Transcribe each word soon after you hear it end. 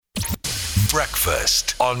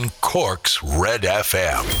Breakfast on Cork's Red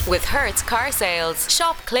FM. With Hertz Car Sales.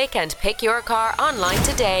 Shop, click and pick your car online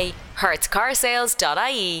today.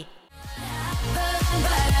 hertzcarsales.ie.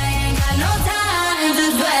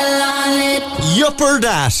 Yupper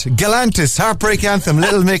that. Galantis, Heartbreak Anthem,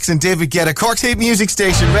 Little Mix and David Guetta. Cork's hit music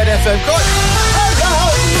station, Red FM. Cork.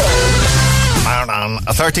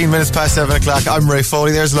 13 minutes past 7 o'clock. I'm Ray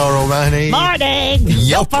Foley. There's Laura O'Mahony. Morning.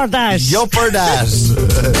 Yupper that. Yupper that. What is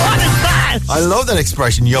that? I love that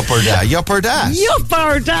expression, yupper that. Yupper that.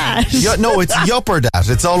 Yupper that. No, it's yupper that.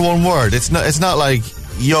 It's all one word. It's not like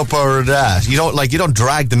yupper that. You don't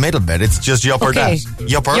drag the middle bit. It's just yupper that.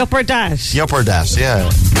 Yupper dash. Yupper dash, yeah.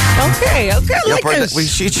 Okay, like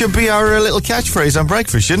it. It should be our little catchphrase on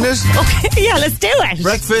breakfast, shouldn't it? Okay, yeah, let's do it.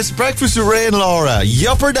 Breakfast with Ray and Laura.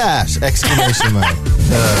 Yupper dash! Exclamation mark.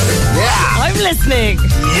 Yeah. I'm listening.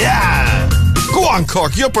 Yeah. Go on,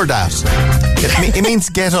 Cork. Yupper dash. It means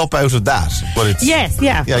get up out of that, but it's yeah.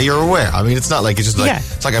 Yeah, you're aware. I mean, it's not like it's just like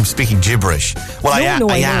it's like I'm speaking gibberish. Well, I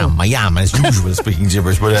am as usual speaking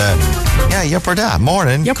gibberish, but yeah, yupper dash.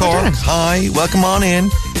 Morning, yupper Cork. dash. Hi, welcome on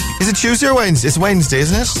in. Is it Tuesday or Wednesday? It's Wednesday,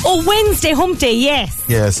 isn't it? Oh, Wednesday, hump day, yes.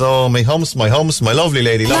 Yeah, so my humps, my lovely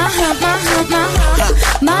lady lumps.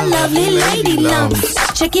 My lovely lady lumps.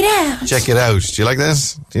 Check it out. Check it out. Do you like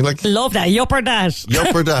this? Do you like? Love that. Yupper dash.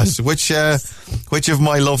 Yupper dash. Which of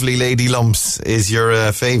my lovely lady lumps is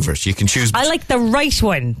your favourite? You can choose. I like the right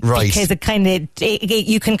one. Right. Because it kind of,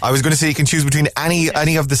 you can. I was going to say you can choose between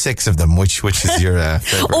any of the six of them. Which is your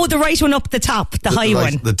favourite? Oh, the right one up the top, the high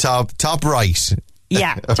one. The top right.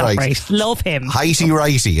 Yeah, top right. Love him. Heighty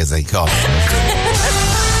righty, as they call it.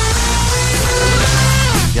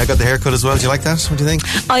 Yeah, I got the haircut as well. Do you like that? What do you think?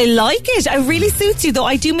 I like it. It really suits you, though.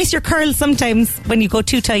 I do miss your curls sometimes when you go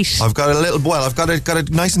too tight. I've got I've got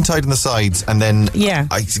it nice and tight on the sides, and then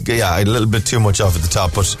I had a little bit too much off at the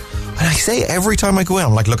top. But and I say every time I go in,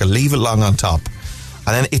 I'm like, look, I leave it long on top,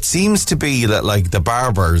 and then it seems to be that like the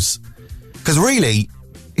barbers, because really,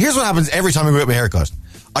 here's what happens every time I go get my haircut.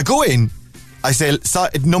 I go in. I say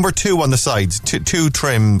number 2 on the sides, two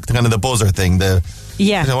trim, kind of the buzzer thing. It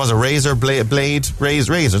was a razor blade,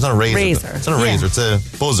 razor. It's not a razor. It's not a razor. It's a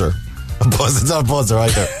buzzer. It's not a buzzer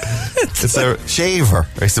either. It's a shaver,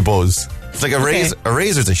 I suppose. It's like a razor. A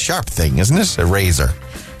razor's a sharp thing, isn't it? A razor.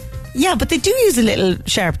 Yeah, but they do use a little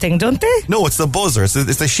sharp thing, don't they? No, it's the buzzer. It's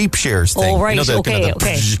the sheep shears thing. Oh, right. You know, okay.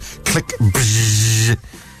 Click. Bzz.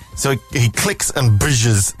 So he clicks and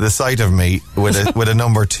bridges the side of me with a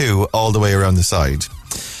number 2 all the way around the side.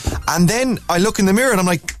 And then I look in the mirror and I'm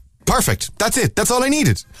like, perfect. That's it. That's all I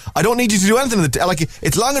needed. I don't need you to do anything.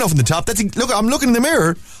 It's long enough in the top. Look, I'm looking in the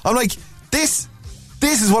mirror. I'm like, this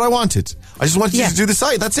is what I wanted. I just wanted you to do the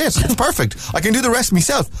side. That's it. It's perfect. I can do the rest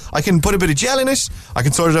myself. I can put a bit of gel in it. I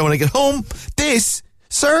can sort it out when I get home. This,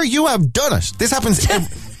 sir, you have done it. This happens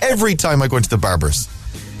every time I go into the barber's.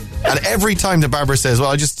 And every time the barber says,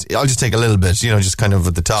 well, I'll just take a little bit, just kind of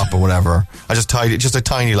at the top or whatever. I just tidy it, just a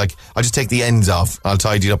tiny, I'll just take the ends off. I'll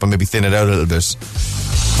tidy it up and maybe thin it out a little bit.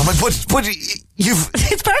 I'm like, but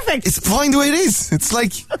it's perfect. It's fine the way it is. It's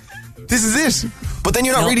like, this is it. But then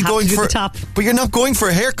you're not really going for the top. But you're not going for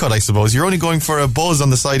a haircut, I suppose. You're only going for a buzz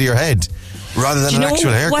on the side of your head. Rather than an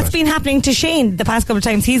actual haircut. What's been happening to Shane the past couple of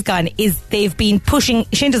times he's gone is they've been pushing.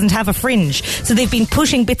 Shane doesn't have a fringe, so they've been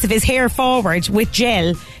pushing bits of his hair forward with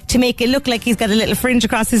gel to make it look like he's got a little fringe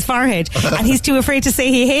across his forehead, and he's too afraid to say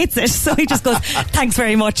he hates it, so he just goes, thanks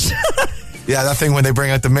very much. Yeah, that thing when they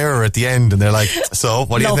bring out the mirror at the end and they're like, so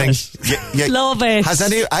what do you think? Love it. Has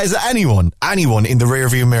anyone in the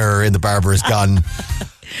rearview mirror in the barber has gone,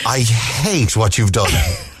 I hate what you've done.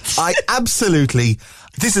 I absolutely,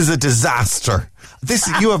 this is a disaster.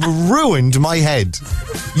 You have ruined my head.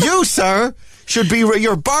 You, sir,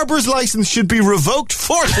 your barber's license should be revoked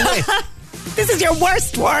forthwith. This is your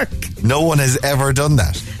worst work. No one has ever done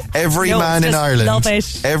that. Every man in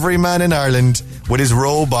Ireland with his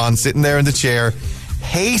robe on, sitting there in the chair,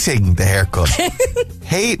 hating the haircut.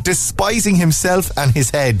 Despising himself and his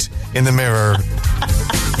head in the mirror.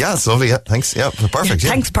 Yeah, it's lovely. Yeah, thanks. Yeah, perfect. Yeah.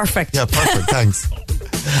 Thanks, perfect. Yeah, perfect. Thanks.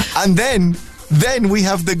 And then we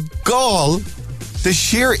have the gall, the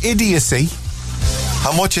sheer idiocy.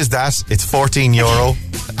 How much is that? It's €14.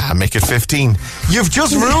 Make it 15. You've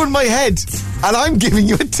just ruined my head, and I'm giving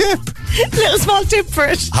you a tip. Little small tip for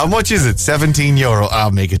it. How much is it? €17.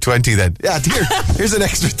 I'll make it 20 then. Yeah, here's an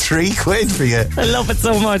extra £3 for you. I love it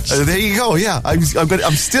so much. There you go. Yeah, I'm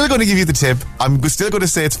still going to give you the tip. I'm still going to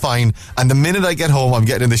say it's fine. And the minute I get home, I'm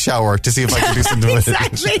getting in the shower to see if I can do something with it.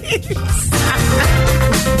 Exactly.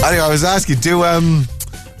 Anyway, I was asking, do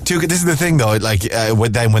This is the thing though, like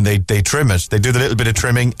when they trim it, they do the little bit of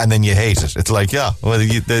trimming and then you hate it. It's like, yeah, well,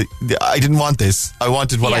 I didn't want this. I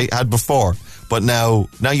wanted what I had before. But now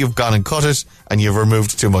you've gone and cut it and you've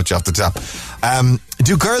removed too much off the top.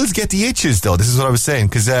 Do girls get the itches though? This is what I was saying.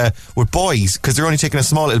 Because with boys, because they're only taking a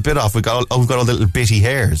small little bit off, we've got all the little bitty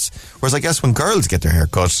hairs. Whereas I guess when girls get their hair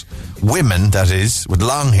cut, women, that is, with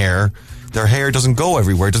long hair, their hair doesn't go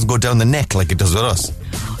everywhere. It doesn't go down the neck like it does with us.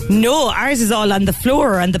 No, ours is all on the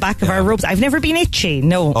floor, on the back of our robes. I've never been itchy,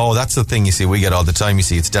 no. Oh, that's the thing you see, we get all the time. You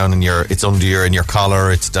see, it's down it's under in your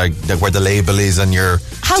collar, it's like where the label is on your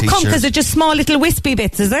How t-shirt. come? Because they're just small little wispy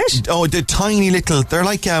bits, is it? Oh, they're tiny little, they're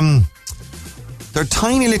like, they're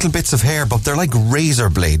tiny little bits of hair, but they're like razor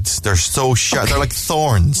blades. They're so sharp. Okay. They're like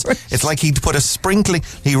thorns. It's like he'd put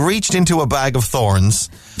he reached into a bag of thorns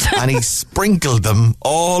and he sprinkled them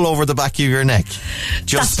all over the back of your neck.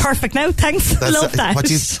 That's perfect now, thanks. Love that. What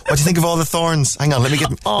do you think of all the thorns? Hang on, let me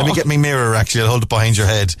get my mirror actually. I'll hold it behind your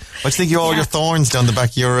head. What do you think of all your thorns down the back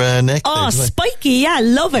of your neck? Oh, spiky, yeah,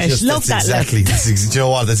 love it. Love that. Exactly. Do you know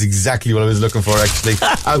what? That's exactly what I was looking for actually.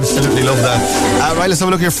 Absolutely love that. Right, let's have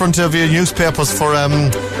a look at your front of your newspapers for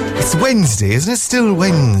it's Wednesday, isn't it? Still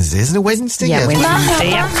Wednesday, isn't it? Wednesday? Yeah,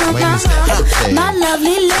 Wednesday. Wednesday. My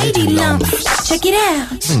lovely lady lumps. Check it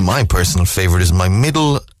out. My personal favourite is my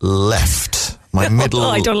middle left. My middle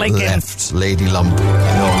I don't like left lady lump.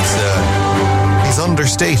 No, he's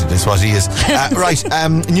understated, is what he is. Right,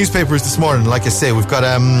 newspapers this morning, like I say, we've got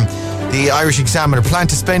the Irish Examiner plan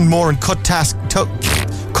to spend more and cut tax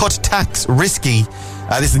risky.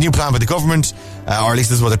 This is the new plan by the government, or at least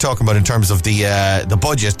this is what they're talking about in terms of the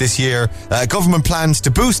budget this year. Government plans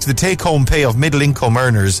to boost the take-home pay of middle-income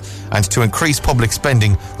earners and to increase public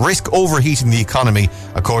spending, risk overheating the economy,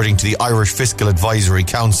 according to the Irish Fiscal Advisory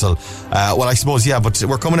Council. Well, I suppose, yeah, but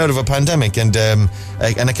we're coming out of a pandemic and an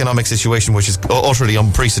economic situation which is utterly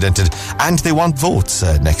unprecedented, and they want votes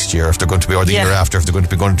next year if they're going to be, or the year after if they're going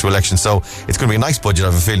to be going into elections. So it's going to be a nice budget, I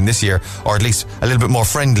have a feeling, this year, or at least a little bit more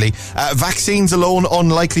friendly. Vaccines alone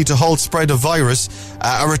unlikely to halt spread of virus.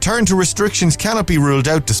 A return to restrictions cannot be ruled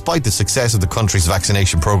out despite the success of the country's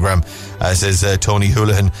vaccination programme, says Tony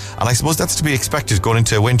Houlihan. And I suppose that's to be expected going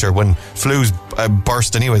into winter when flus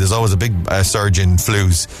burst anyway. There's always a big surge in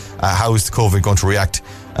flus. How is COVID going to react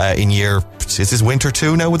in year... Is this winter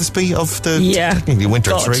 2 now, would this be, of the... Yeah. Technically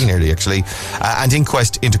winter 3 nearly, actually. And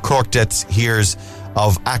inquest into Cork deaths hears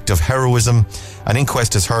of act of heroism. An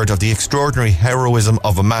inquest has heard of the extraordinary heroism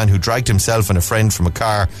of a man who dragged himself and a friend from a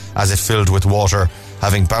car as it filled with water,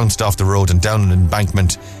 having bounced off the road and down an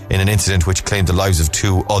embankment in an incident which claimed the lives of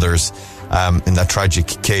 2 others in that tragic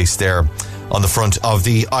case there on the front of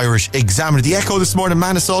the Irish Examiner. The Echo this morning,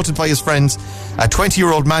 man assaulted by his friends. A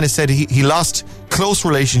 20-year-old man has said he lost close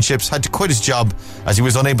relationships, had to quit his job as he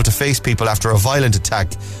was unable to face people after a violent attack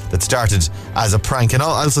that started as a prank. And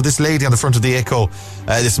also this lady on the front of the Echo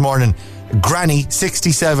this morning, Granny,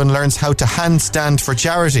 67, learns how to handstand for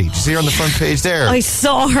charity. Did you see her on the front page there? I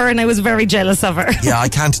saw her and I was very jealous of her. Yeah, I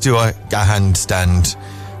can't do a handstand.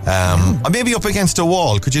 Maybe up against a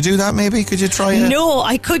wall. Could you do that maybe? Could you try it? No,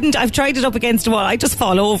 I couldn't. I've tried it up against a wall. I just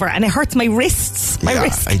fall over and it hurts my wrists. My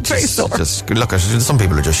wrists are very sore. Look, some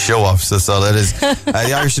people are just show-offs. That's all that is.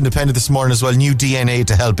 The Irish Independent this morning as well. New DNA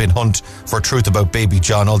to help in hunt for truth about baby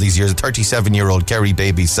John all these years. A 37-year-old Kerry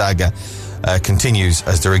baby saga continues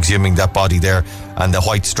as they're exhuming that body there and the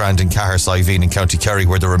White Strand in Cahersiveen in County Kerry,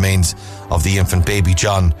 where the remains of the infant baby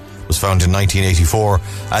John was found in 1984.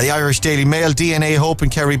 The Irish Daily Mail, DNA hope in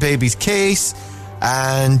Kerry baby's case.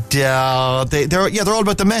 And they're all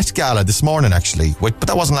about the Met Gala this morning actually. But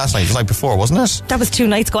that wasn't last night, it was the night before, wasn't it? That was 2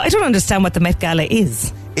 nights ago. I don't understand what the Met Gala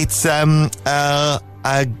is. It's a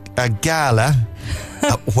gala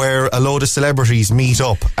where a load of celebrities meet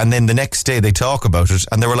up and then the next day they talk about it,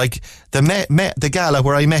 and they were like, the gala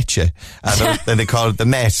where I met you, and then they call it the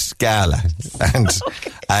Met Gala.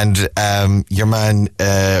 And your man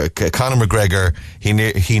Conor McGregor,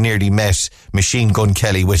 he nearly met Machine Gun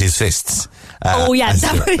Kelly with his fists. That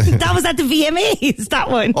was at the VMAs, that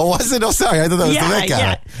one. Oh, was it? Oh, sorry, I thought that was the Met Gala.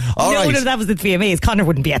 Yeah. No, that was at the VMAs. Conor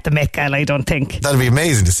wouldn't be at the Met Gala, I don't think. That'd be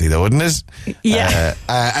amazing to see though, wouldn't it? Yeah.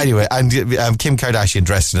 Anyway, and Kim Kardashian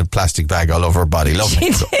dressed in a plastic bag all over her body.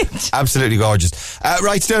 Lovely. She did. Absolutely gorgeous.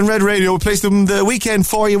 Right, down Red Radio, we'll play them the weekend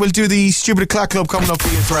for you. We'll do the Stupid O'Clock Club coming up for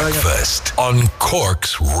you. Breakfast on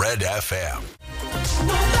Cork's Red FM.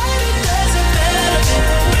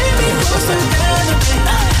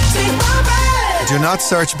 Do not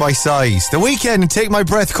search by size. The Weekend and Take My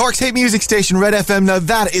Breath. Cork's hit music station, Red FM. Now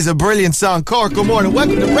that is a brilliant song. Cork, good morning.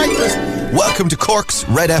 Welcome to breakfast. Welcome to Cork's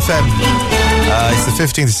Red FM. It's the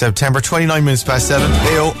 15th of September, 29 minutes past 7.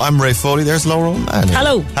 Heyo, I'm Ray Foley. There's Laura O'Mahony.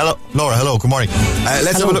 Hello. Hello. Laura, hello. Good morning.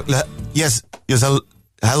 Let's have a look. Yes.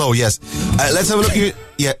 Hello, yes. Let's have a look.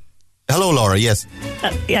 Yeah. Hello, Laura, yes.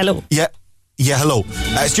 Hello. Yeah, hello.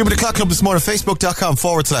 Stupid O'Clock Club this morning,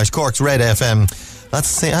 facebook.com/Cork's Red FM.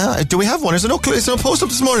 Do we have one? Is there no post up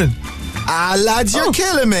this morning? Lads, you're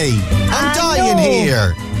killing me. I'm dying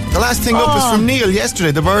here. The last thing up was from Neil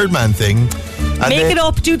yesterday, the Birdman thing. And Make it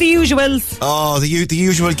up, do the usuals. Oh, the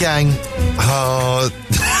usual gang. Oh,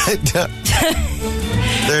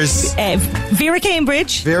 there's Vera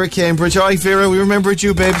Cambridge. All right, Vera, we remembered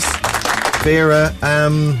you, babes. Vera,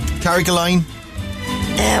 Carrie Galine.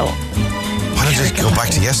 Why don't you just go back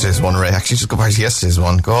to yesterday's one, Ray? Actually, just go back to yesterday's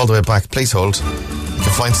one. Go all the way back. Please hold. You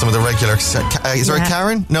can find some of the regular. Is there a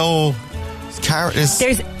Karen? No. Karen is.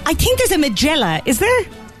 I think there's a Magella. Is there?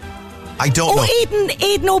 I don't know.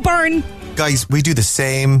 Aidan O'Byrne. Guys, we do the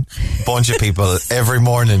same bunch of people every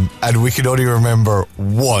morning, and we can only remember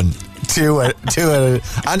one. Two, and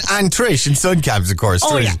Trish and Suncabs, of course.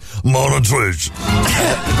 Oh, Trish. yeah. Morning, Trish.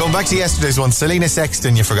 Going back to yesterday's one, Selena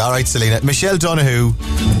Sexton, you forgot, right, Selena? Michelle Donoghue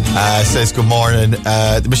says good morning.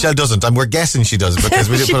 Michelle doesn't, and we're guessing she does because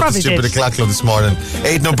we did put up the Stupid O'Clock Club this morning.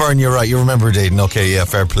 Aidan O'Byrne, you're right, you remember Aidan. Okay, yeah,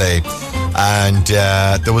 fair play. And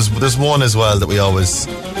there's one as well that we always.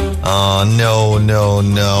 Oh, no.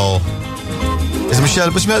 Is it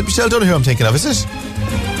Michelle Donoghue I'm thinking of, is it?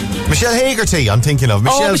 Michelle Hagerty, I'm thinking of.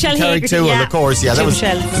 Michelle Carrick-Toole, yeah. of course. Yeah, that was.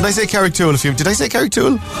 Michelle. Did I say Carrick-Toole? Did I say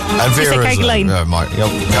Carrick-Toole? And Vera. Carrie Galine.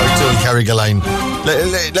 Carrick-Toole, Carrie Galine.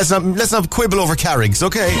 Let's not quibble over Carrigs,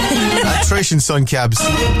 okay? Trish and Suncabs.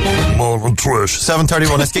 Morning, Trish.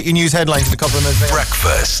 7:31. Let's get your news headlines in a couple of minutes.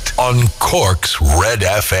 Breakfast on Cork's Red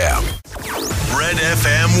FM. Red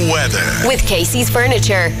FM weather. With Casey's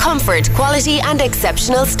Furniture. Comfort, quality and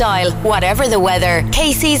exceptional style. Whatever the weather.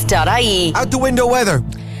 Casey's.ie. Out the window weather.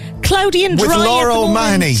 Cloudy and dry with Laura at the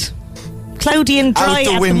O'Mahony. Cloudy and dry out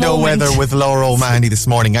the at window the weather with Laura O'Mahony this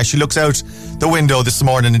morning. As she looks out the window this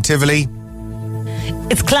morning in Tivoli.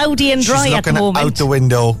 It's cloudy and dry at the moment. Out the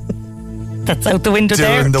window. That's out the window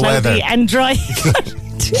there. The cloudy weather. and dry.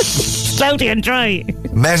 Cloudy and dry.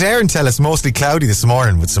 Met Air and tell us mostly cloudy this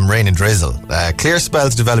morning with some rain and drizzle. Clear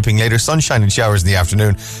spells developing later, sunshine and showers in the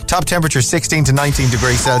afternoon. Top temperature 16 to 19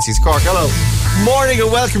 degrees Celsius. Cork, hello. Morning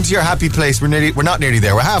and welcome to your happy place. We're not nearly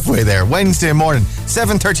there. We're halfway there. Wednesday morning,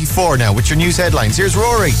 7:34 now with your news headlines. Here's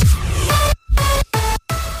Rory.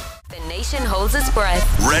 The nation holds its breath.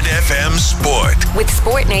 Red FM Sport. With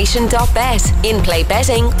SportNation.bet. In-play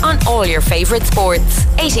betting on all your favourite sports.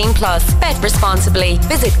 18 plus. Bet responsibly.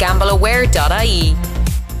 Visit gambleaware.ie.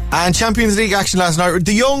 And Champions League action last night.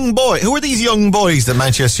 The young boy. Who are these young boys that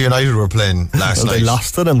Manchester United were playing last night? They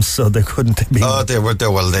lost to them, so they couldn't be. Oh, they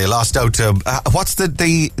lost out to. What's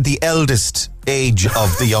the eldest age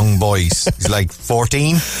of the young boys? He's like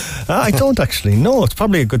 14. I don't actually know. It's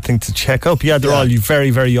probably a good thing to check up. Yeah, they're all very,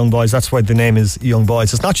 very young boys. That's why the name is Young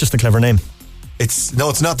Boys. It's not just a clever name. It's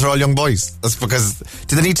not. They're all young boys. That's because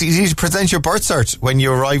you need to present your birth cert when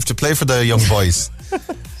you arrive to play for the young boys.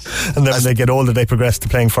 And then when they get older, they progress to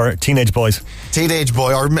playing for teenage boys. Teenage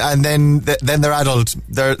boy, and then they're adult.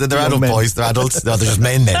 They're adult men. Boys. They're adults. No, they're just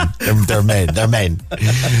men. Then they're men. They're men.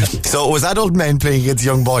 So it was adult men playing against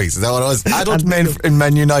young boys. Is that what it was? Adult men in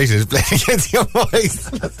Man United playing against young boys.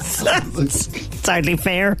 It's hardly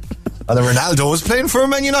fair. And then Ronaldo was playing for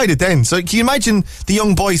Man United then. So can you imagine the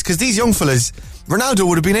young boys? Because these young fellas, Ronaldo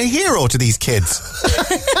would have been a hero to these kids.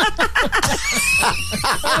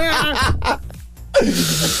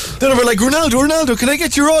 Then they were like, Ronaldo, can I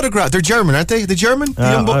get your autograph? They're German, aren't they? The German? The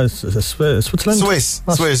young Switzerland? Swiss.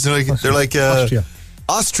 They're like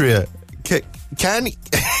Austria. Can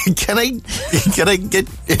I get?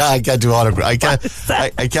 Yeah, I can't do autograph. I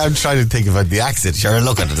can't try to think about the accent. Sure,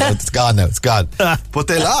 look at it. It's gone now. It's gone. But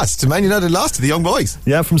they lost. Man United lost to the young boys.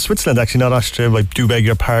 Yeah, from Switzerland, actually, not Austria. I do beg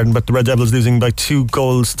your pardon, but the Red Devils losing by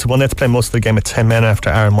 2-1. They had to play most of the game at 10 men after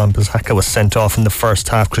Aaron Wan-Bissaka was sent off in the first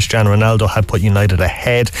half. Cristiano Ronaldo had put United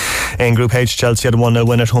ahead. In Group H, Chelsea had a 1-0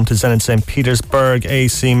 win at home to Zenit St. Petersburg.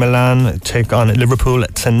 AC Milan take on Liverpool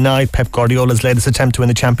tonight. Pep Guardiola's latest attempt to win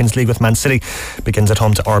the Champions League with Man City begins at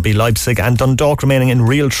home to RB Leipzig. And Dundalk remaining in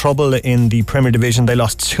real trouble in the Premier Division. They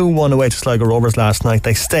lost 2-1 away to Sligo Rovers last night.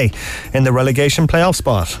 They stay in the relegation playoff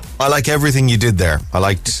spot. I like everything you did there. I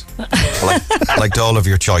liked all of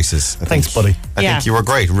your choices. Thanks, buddy. I think you were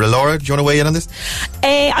great. Laura, do you want to weigh in on this?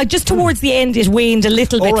 Just towards the end, it waned a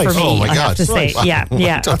little bit for me. Oh my God. I have to say, yeah.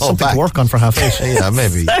 That's something to work on for half 8. Yeah,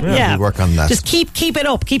 maybe. Yeah, work on that. Just keep it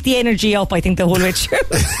up. Keep the energy up. I think the whole way through.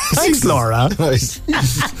 Thanks, Laura.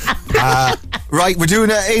 Right, we're doing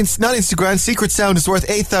not Instagram. Secret Sound is worth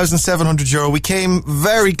 €8,700. We came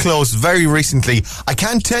very close very recently. I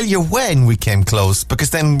can't tell you when we came close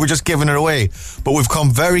because then we're just giving it away. But we've come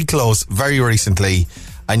very close very recently.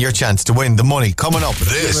 And your chance to win the money coming up.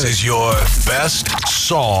 This is your best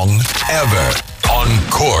song ever on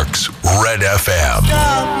Cork's Red FM.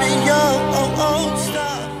 Stop me,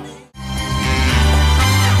 stop me.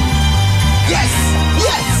 Yes,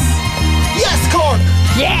 Cork.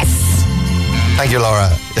 Yes. Thank you, Laura.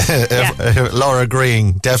 Laura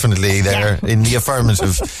agreeing, definitely there in the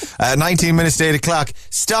affirmative. 19 minutes to 8 o'clock.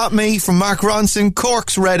 Stop Me from Mark Ronson,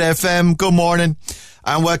 Cork's Red FM. Good morning.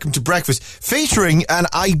 And welcome to breakfast, featuring, and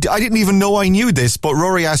I didn't even know I knew this, but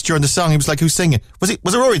Rory asked during the song, he was like, who's singing? Was it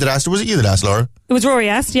Rory that asked, or was it you that asked, Laura? It was Rory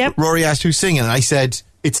asked, yeah. Rory asked who's singing, and I said,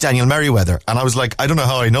 it's Daniel Merriweather. And I was like, I don't know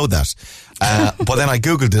how I know that. But then I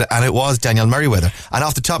Googled it, and it was Daniel Merriweather. And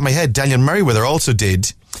off the top of my head, Daniel Merriweather also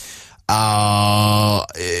did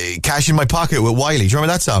Cash in My Pocket with Wiley. Do you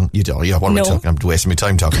remember that song? You don't. Yeah, what am I talking? I'm wasting my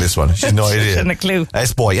time talking this one. She's no idea. Shouldn't have a clue.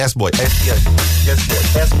 S-boy. Yo.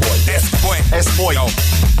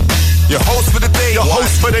 Your host for the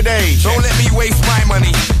day. Don't let me waste my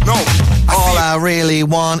money. No. All I really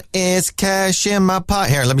want is cash in my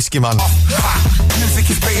pocket. Here, let me skim on. Music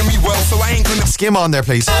is paying me well, so I ain't gonna skim on there,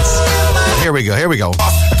 please. Here we go. Drag me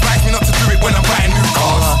not to do it when I'm buying new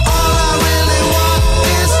cars. All I really want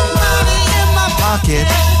is money in my pocket,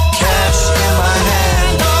 cash in my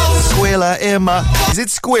hand, squilla in my... Is it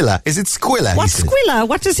squilla? What's squilla?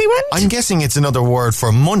 What does he want? I'm guessing it's another word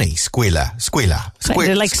for money. Squilla.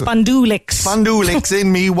 Kind of like spondulix. Spondulix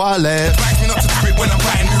in me wallet. Drag me not to do it when I'm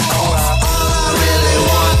buying new cars. All I really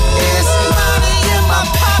want is money in my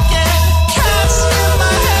pocket, cash in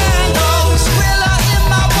my hand, squilla in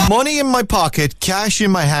my pocket. Money in my pocket, cash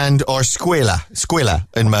in my hand, or squilla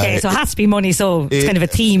in my... Okay, so it has to be money, so it's kind of a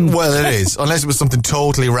theme. Well, it is, unless it was something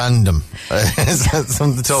totally random.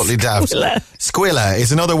 Something totally daft. Squilla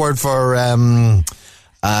is another word for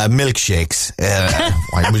milkshakes.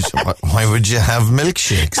 Why would you have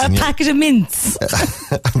milkshakes? A packet of mints.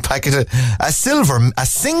 A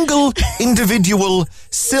single individual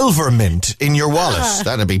silver mint in your wallet.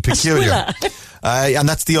 That'd be peculiar. And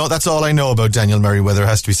that's all I know about Daniel Merriweather,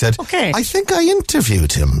 has to be said. Okay. I think I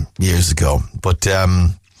interviewed him years ago, but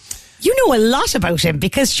you know a lot about him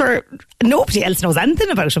because sure nobody else knows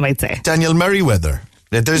anything about him, I'd say. Daniel Merriweather.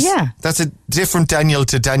 That's a different Daniel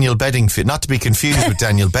to Daniel Bedingfield, not to be confused with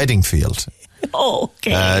Daniel Bedingfield. Oh,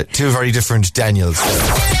 okay. Two very different Daniels.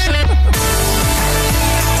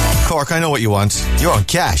 Cork, I know what you want. You want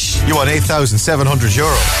cash. You want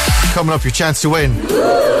 €8,700. Coming up, your chance to win.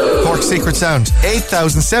 Cork Secret Sound,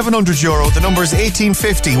 €8,700. The number is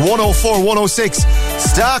 1850 104 106.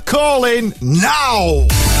 Start calling now.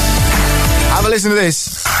 Have a listen to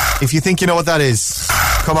this. If you think you know what that is,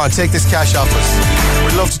 come on, take this cash off us.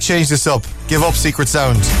 We'd love to change this up. Give up Secret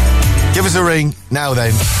Sound. Give us a ring now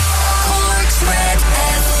then.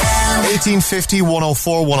 1850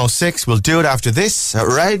 104 106. We'll do it after this at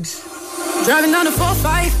Red. Driving down the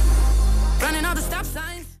 4-5, running all the stop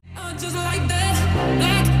signs. Oh, just like that,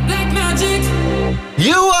 black magic.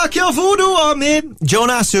 You walk your voodoo on me.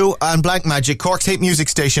 Jonasu and Black Magic, Cork's hate music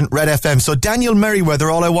station, Red FM. So Daniel Merriweather,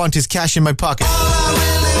 all I want is cash in my pocket. All I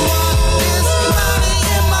really want is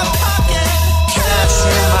money in my pocket, cash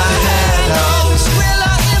in my hand, squilla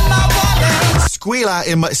in my wallet. Squilla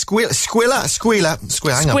in my squilla.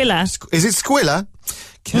 Hang on. Is it squilla?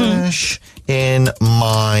 Cash in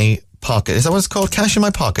my pocket. Is that what it's called? Cash in my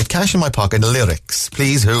pocket. Cash in my pocket. Lyrics.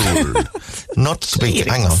 Please hold. Not speak.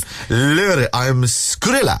 Hang on. Lyric. I'm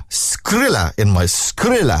Skrilla in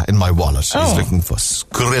my wallet. He's looking for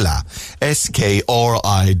Skrilla.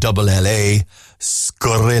 Skrilla.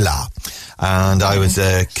 Skrilla. And I was,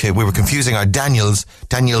 we were confusing our Daniels.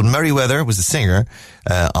 Daniel Merriweather was the singer,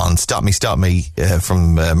 on Stop Me,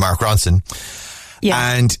 from Mark Ronson.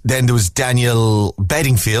 Yeah. And then there was Daniel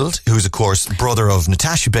Bedingfield, who's of course brother of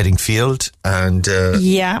Natasha Bedingfield, and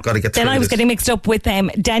got to get. Then I was getting mixed up with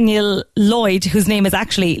Daniel Lloyd, whose name is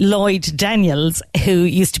actually Lloyd Daniels, who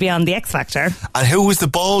used to be on the X Factor. And who was the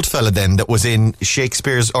bald fella then that was in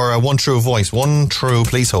Shakespeare's or One True Voice?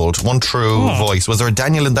 Please hold. One True Voice. Was there a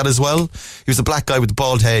Daniel in that as well? He was the black guy with the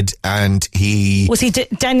bald head, and he was he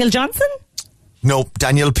Daniel Johnson? No,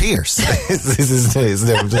 Daniel Pierce. This is his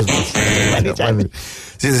name. This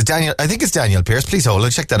is Daniel. I think it's Daniel Pierce. Please hold. I'll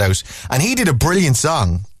check that out. And he did a brilliant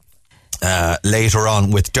song later on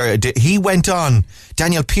with. He went on.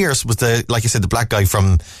 Daniel Pierce was like I said, the black guy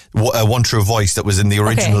from One True Voice that was in the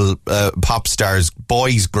original Pop Stars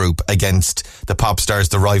boys group against the Pop Stars,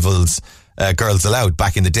 the rivals. Girls Aloud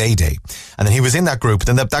back in the day. And then he was in that group.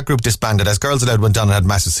 Then that group disbanded. As Girls Aloud went on and had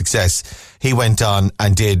massive success, he went on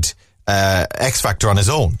and did X Factor on his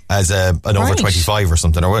own as an over 25 or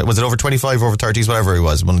something. Or was it over 25, over 30s, whatever he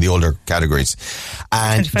was, one of the older categories.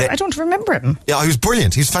 And I don't remember him. Yeah, he was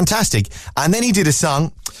brilliant. He was fantastic. And then he did a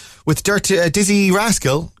song with Dizzy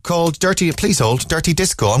Rascal called Dirty Disco.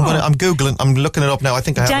 I'm Googling, I'm looking it up now. I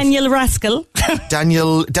think I have Daniel Rascal.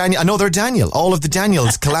 Daniel, another Daniel. All of the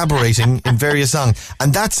Daniels collaborating in various songs.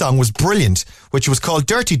 And that song was brilliant, which was called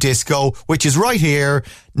Dirty Disco, which is right here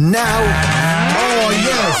now. Oh,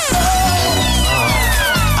 yes.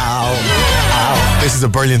 Ow. This is a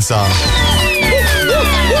brilliant song.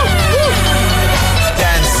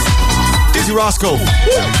 Dance. Dizzy Rascal.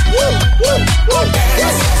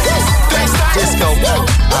 Disco,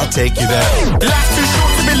 I'll take you there. Life's too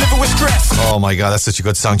short to be living with stress. Oh my God, that's such a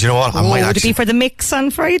good song. Do you know what? Would it be for the mix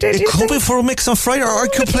on Friday? It could be for a mix on Friday, or I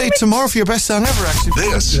could play it tomorrow for your best song ever, actually.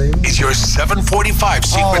 This is your 7:45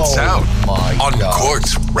 Secret Sound on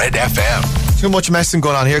Cork's Red FM. Too much messing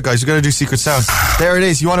going on here, guys. We're going to do Secret Sound. There it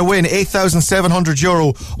is. You want to win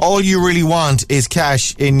 €8,700. All you really want is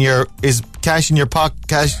cash in your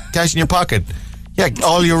pocket. Yeah,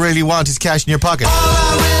 all you really want is cash in your pocket.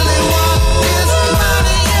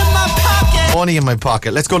 Money in my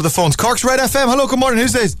pocket. Let's go to the phones. Cork's Red FM. Hello, good morning.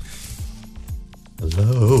 Who's this?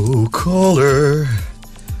 Hello, caller.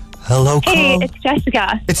 Hello, caller. Hey, it's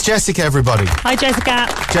Jessica. It's Jessica, everybody. Hi, Jessica.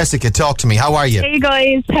 Jessica, talk to me. How are you? Hey,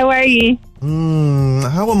 guys. How are you?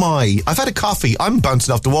 How am I? I've had a coffee. I'm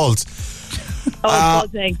bouncing off the walls.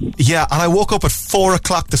 Buzzing. Yeah, and I woke up at 4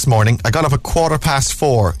 o'clock this morning. I got up at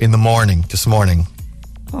 4:15 in the morning this morning.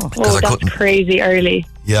 That's crazy early.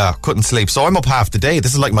 Yeah, couldn't sleep. So I'm up half the day.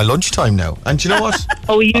 This is like my lunchtime now. And do you know what?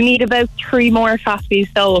 You need about 3 more coffees,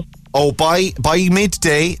 though. Oh, by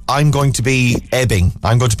midday, I'm going to be ebbing.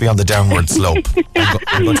 I'm going to be on the downward slope.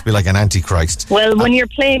 I'm going to be like an antichrist. Well, when you're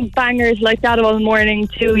playing bangers like that all morning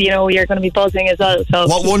too, you're going to be buzzing as well. So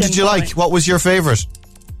what one did you like? What was your favourite?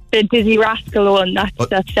 The Dizzy Rascal one.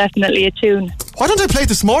 That's definitely a tune. Why don't I play it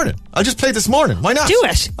this morning? I'll just play it this morning. Why not? Do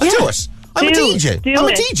it. I'll do it. I'm a DJ. I'm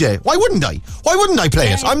a DJ. Why wouldn't I? Why wouldn't I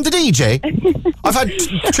play it? I'm the DJ. I've had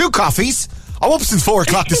 2 coffees. I'm up since 4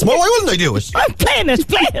 o'clock this morning. Why wouldn't I do it? I'm playing it.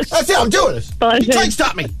 That's it. I'm doing it. Try and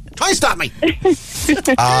stop me.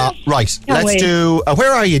 Right. Let's do.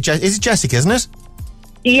 Where are you? Is it Jessica? Isn't it?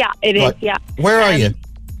 Yeah, it is. Yeah. Where are you?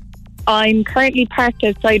 I'm currently parked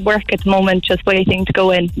outside work at the moment, just waiting to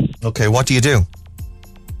go in. Okay. What do you do?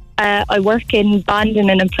 I work in Bandon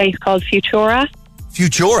in a place called Futura.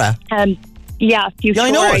 Futura? Yeah, Futura. Yeah,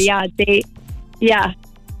 I know it.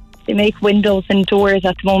 They make windows and doors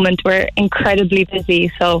at the moment. We're incredibly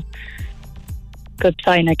busy, so good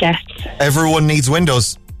sign, I guess. Everyone needs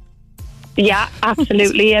windows. Yeah,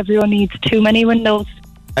 absolutely. Everyone needs too many windows.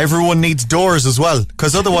 Everyone needs doors as well,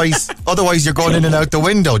 because otherwise you're going in and out the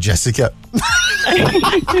window, Jessica.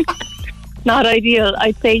 Not ideal.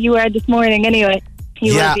 I'd say you are this morning anyway.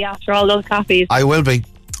 You will be after all those coffees. I will be.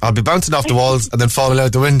 I'll be bouncing off the walls and then falling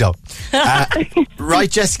out the window. Right,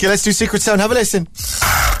 Jessica, let's do Secret Sound. Have a listen.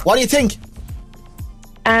 What do you think?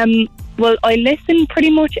 Well, I listen pretty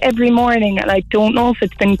much every morning, and I don't know if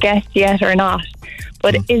it's been guessed yet or not.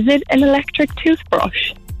 But is it an electric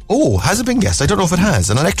toothbrush? Oh, has it been guessed? I don't know if it has.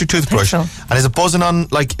 An electric toothbrush. So. And is it buzzing on,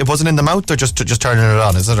 like, it buzzing in the mouth, or just turning it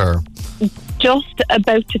on, is it? Or just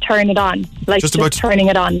about to turn it on. Like, just turning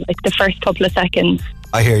it on, like the first couple of seconds.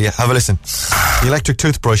 I hear you. Have a listen. The electric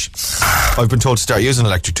toothbrush. I've been told to start using an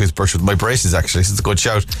electric toothbrush with my braces, actually, so it's a good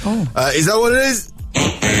shout. Is that what it is?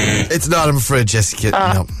 It's not, I'm afraid, Jessica.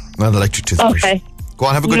 No, not an electric toothbrush. Okay. Go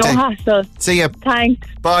on, have a good day. Hassle. See ya. Thanks.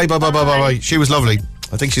 Bye. She was lovely.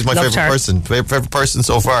 I think she's my favourite person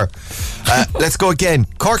so far. Let's go again.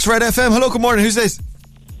 Cork's Red FM. Hello, good morning. Who's this?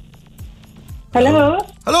 Hello.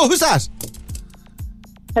 Hello, who's that?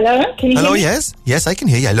 Hello, can you hear me? Yes, I can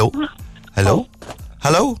hear you. Hello. Hello.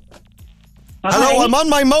 Hello, I'm on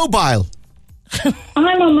my mobile.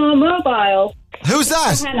 I'm on my mobile. Who's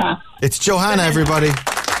that? Johanna. It's Johanna, everybody.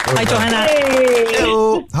 Hi, Johanna. Hey.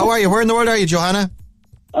 Hello. How are you? Where in the world are you, Johanna?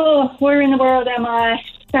 Oh, where in the world am I?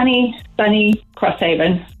 Sunny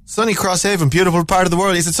Crosshaven. Sunny Crosshaven, beautiful part of the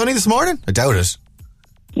world. Is it sunny this morning? I doubt it.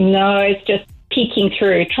 No, it's just peeking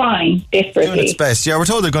through, trying desperately. Doing its best. Yeah, we're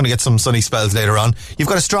told they're going to get some sunny spells later on. You've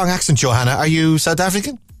got a strong accent, Johanna. Are you South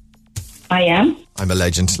African? I am. I'm a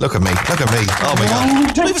legend. Look at me. Oh my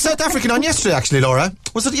God. Did we have a South African on yesterday, actually, Laura?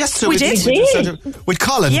 Was it yesterday? We did. With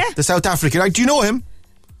Colin, the South African. Do you know him?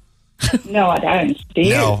 No, I don't. Do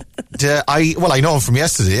you? No. I know him from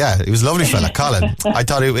yesterday, yeah. He was a lovely fella, Colin. I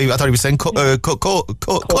thought he was saying Cullen. I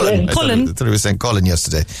thought he was saying Cullen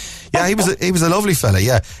yesterday. Yeah, he was a lovely fella,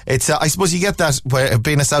 yeah. It's I suppose you get that where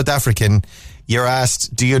being a South African, you're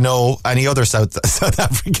asked, do you know any other South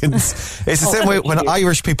Africans? It's the same way when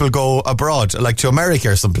Irish people go abroad, like to America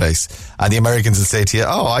or someplace, and the Americans will say to you,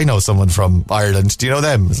 oh, I know someone from Ireland. Do you know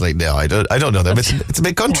them? It's like, no, I don't know them. It's a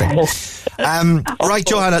big country. Right,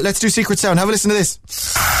 Johanna, let's do Secret Sound. Have a listen to this.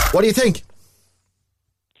 What do you think?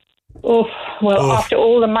 After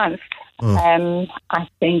all the months, I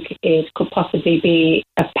think it could possibly be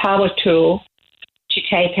a power tool to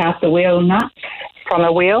take out the wheel nuts from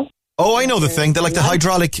a wheel. Oh, I know the thing. They're like the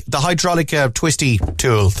hydraulic twisty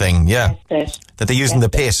tool thing. Yeah, that they use in the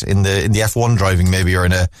pit in the F1 driving, maybe, or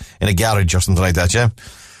in a garage or something like that. Yeah,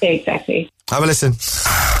 exactly. Have a listen.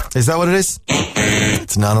 Is that what it is?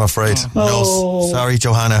 It's not, I'm afraid. No, sorry,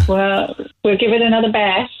 Johanna. Well, we'll give it another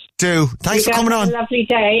bash. Thanks for coming on. Have a lovely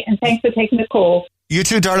day, and thanks for taking the call. You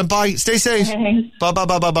too, darling. Bye. Stay safe.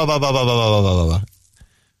 Bye.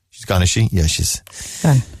 She's gone, is she? Yeah, she's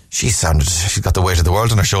gone. She's got the weight of the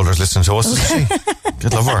world on her shoulders listening to us, isn't she?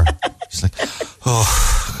 Good love her. She's like, God.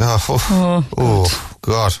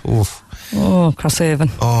 Crosshaven.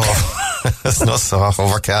 It's not so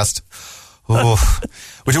overcast. We'll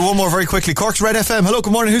do one more very quickly. Cork's Red FM. Hello,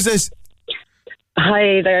 good morning. Who's this?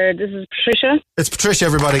 Hi there, this is Patricia. It's Patricia,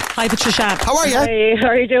 everybody. Hi, Patricia. How are you? Hi, how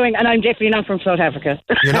are you doing? And I'm definitely not from South Africa.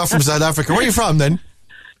 You're not from South Africa. Where are you from then?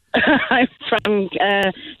 I'm from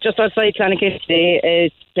just outside Clonakilty.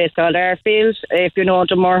 It's a place called Airfield. If you know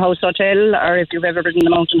the Moorhouse Hotel, or if you've ever been in the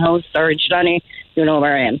Mountain House or in Chilani, you know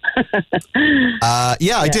where I am.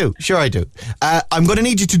 Yeah, I do. Sure, I do. I'm going to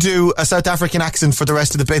need you to do a South African accent for the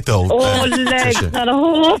rest of the bit, though. Legs, not a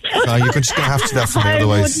hope. No, you're just going to have to do that for me,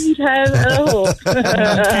 otherwise. I wouldn't have a hope.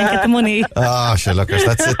 Can't get the money. Sure, look,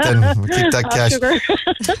 that's it then. We'll keep that cash.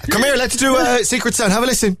 Come here, let's do a Secret Sound. Have a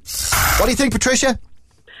listen. What do you think, Patricia?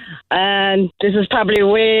 And this is probably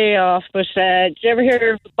way off, but did you ever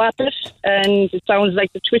hear of Bop It? And it sounds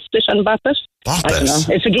like the Twist It on Bop It. Bop I don't know.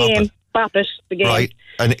 It's a game. Bop It, the game. Right.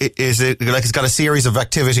 And is it like it's got a series of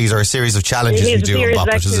activities or a series of challenges you do on Bop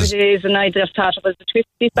It? It is a series of activities, and I just thought it was the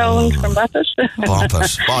twisty sound from Bop It. Bop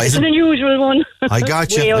It. It's an unusual one. I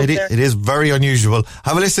got you. It is very unusual.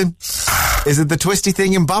 Have a listen. Is it the twisty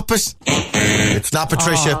thing in Bop It? It's not,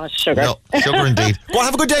 Patricia. Oh, sugar. No, sugar indeed. Well,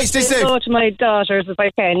 have a good day. Stay safe. Go to my daughters if I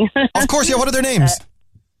can. Of course, yeah. What are their names?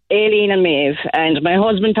 Aileen and Maeve, and my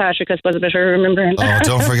husband Patrick, I suppose I better remember him. Oh,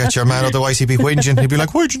 don't forget your man, otherwise he'd be whinging. He'd be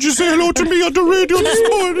like, why did you say hello to me on the radio this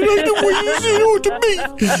morning? I know why you say hello to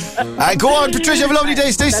me. Go on, Patricia, have a lovely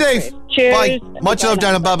day. Stay safe. Cheers. Bye. Much love,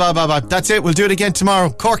 darling. Bye. That's it. We'll do it again tomorrow.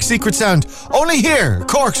 Cork's Secret Sound. Only here.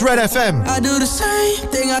 Cork's Red FM. I do the same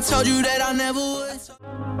thing I told you that I never would.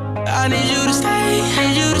 I need you to stay.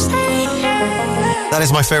 That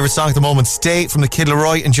is my favourite song at the moment. Stay, from the Kid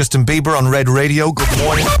Laroi and Justin Bieber on Red Radio. Good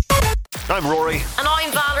morning. I'm Rory. And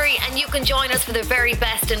I'm Valerie, and you can join us for the very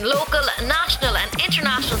best in local, national and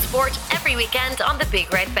international sport every weekend on the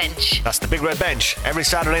Big Red Bench. That's the Big Red Bench, every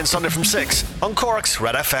Saturday and Sunday from 6 on Cork's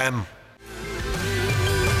Red FM.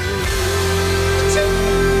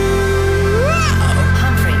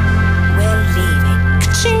 Humphrey, we're leaving.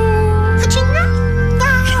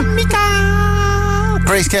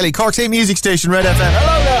 Grace Kelly, Cork's 8 Music Station, Red FM.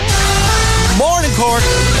 Hello there. Morning, Cork.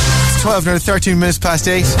 It's 12 now, 13 minutes past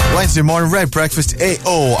 8. Wednesday morning, Red Breakfast.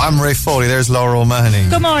 I'm Ray Foley. There's Laura O'Mahony.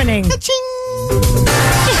 Good morning.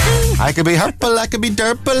 I could be purple, I could be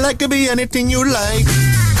purple, I could be anything you like.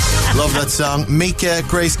 Love that song. Mika,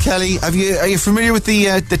 Grace Kelly. Are you familiar with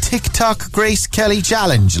the TikTok Grace Kelly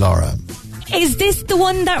challenge, Laura? Is this the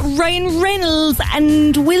one that Ryan Reynolds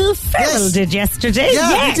and Will Ferrell did yesterday? Yeah,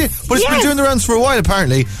 yes. they did. But it's been doing the rounds for a while,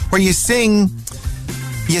 apparently, where you sing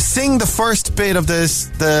the first bit of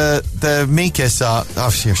the Mika song. Oh,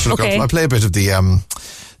 here, I'll play a bit of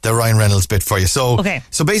the Ryan Reynolds bit for you. So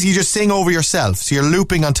basically you just sing over yourself. So you're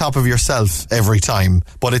looping on top of yourself every time,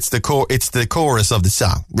 but it's the chorus of the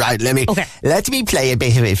song. Right, let me play a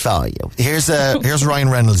bit of it for you. Here's Ryan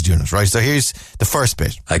Reynolds doing it, right? So here's the first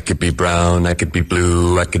bit. I could be brown, I could be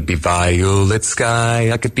blue, I could be violet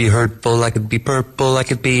sky, I could be hurtful, I could be purple, I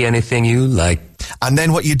could be anything you like. And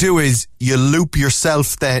then what you do is you loop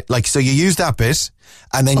yourself so you use that bit,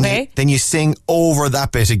 and then you sing over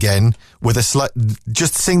that bit again with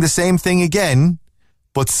just sing the same thing again,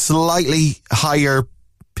 but slightly higher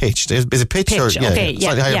pitched. Is it pitched? Pitch,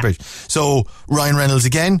 slightly higher pitch. So Ryan Reynolds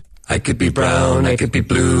again. I could be brown, I could be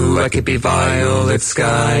blue, I could be violet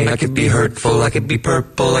sky, I could be hurtful, I could be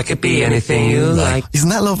purple, I could be anything you like. Isn't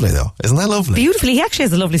that lovely, though? Isn't that lovely? Beautiful. He actually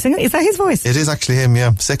has a lovely singer. Is that his voice? It is actually him,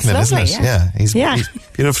 yeah. Sickening, It's isn't lovely, it? yeah. He's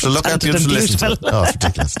beautiful to look at, Talented beautiful to and listen to. beautiful. Oh, it's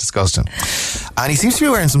ridiculous. Disgusting. And he seems to be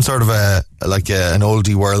wearing some sort of an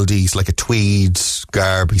oldie worldy, like a tweed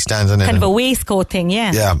garb. He stands in it. Kind of a waistcoat thing,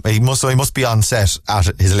 yeah. Yeah, he must be on set at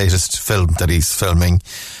his latest film that he's filming.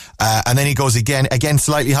 And then he goes again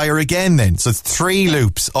slightly higher again then. So it's 3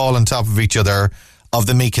 loops all on top of each other of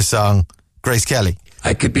the Mika song, Grace Kelly.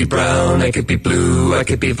 I could be brown, I could be blue, I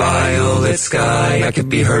could be violet sky, I could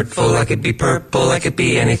be hurtful, I could be purple, I could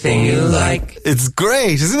be anything you like. It's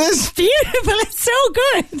great, isn't it? It's beautiful. It's so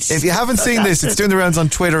good. If you haven't seen this, it's doing the rounds on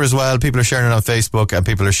Twitter as well. People are sharing it on Facebook and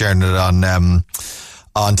people are sharing it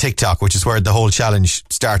on TikTok, which is where the whole challenge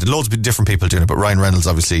started. Loads of different people doing it, but Ryan Reynolds,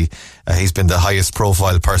 obviously, he's been the highest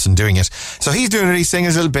profile person doing it. So he's doing it, he's singing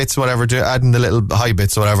his little bits, whatever, adding the little high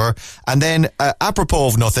bits, whatever. And then, apropos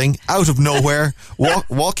of nothing, out of nowhere,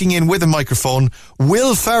 walking in with a microphone,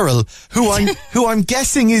 Will Ferrell, who I'm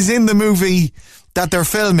guessing is in the movie that they're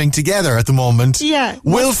filming together at the moment. Yeah.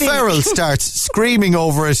 Will Ferrell starts screaming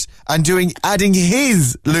over it and adding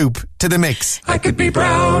his loop to the mix. I could be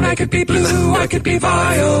brown, I could be blue, I could be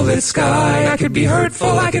violet sky, I could be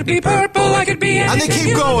hurtful, I could be purple, I could be anything. And they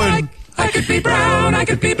keep going. Like. I could be brown, I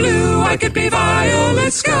could be blue, I could be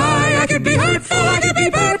violet sky, I could be hurtful, I could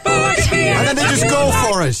be purple, I could be anything. And then they just go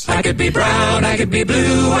for it. I could be brown, I could be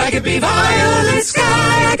blue, I could be violet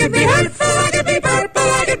sky, I could be hurtful, I could be purple,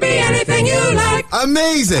 I could be anything you like.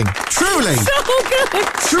 Amazing. Truly. So good.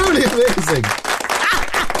 Truly amazing.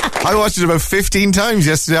 I watched it about 15 times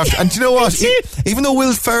yesterday after, and do you know what? Even though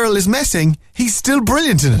Will Ferrell is messing, he's still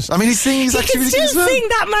brilliant in it. I mean, he's singing. He can still sing.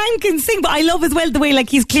 That man can sing. But I love as well the way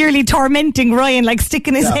like he's clearly tormenting Ryan, like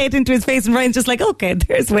sticking his head into his face, and Ryan's just like, okay,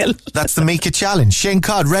 there's Will. That's the Mika challenge. Shane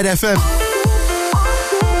Codd, Red FM.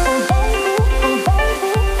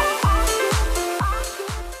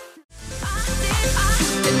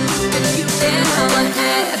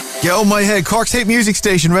 Get on my head. Cork's hit music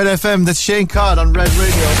station, Red FM. That's Shane Codd on Red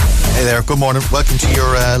Radio. Hey there, good morning. Welcome to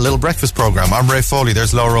your little breakfast programme. I'm Ray Foley.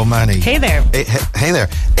 There's Laura O'Mahony. Hey there. Hey there.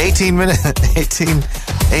 18 minutes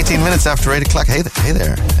after 8 o'clock. Hey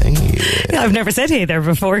there. Hey. Yeah, I've never said hey there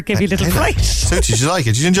before. Give you a little fright. So did you like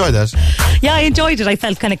it? Did you enjoy that? Yeah, I enjoyed it. I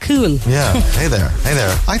felt kind of cool. Yeah. Hey there.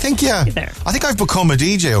 I think, yeah. Hey there. I think I've become a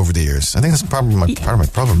DJ over the years. I think that's part of my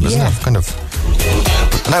problem, isn't it? I've kind of...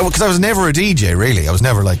 Because I was never a DJ, really. I was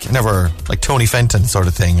never like Tony Fenton sort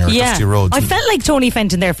of thing or Dusty Rhodes. I felt like Tony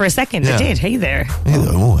Fenton there for a second. Yeah. I did. Hey there. Hey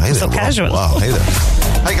there. Oh, hey there. So casual. Wow. Hey there.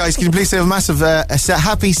 Hi guys, can you please say a massive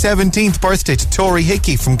happy 17th birthday to Tori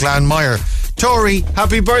Hickey from Glanmire. Tori,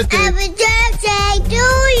 happy birthday. Happy birthday to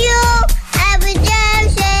you. Happy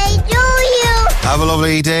birthday to you. Have a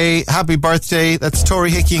lovely day. Happy birthday. That's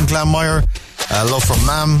Tori Hickey in Glanmire. Love from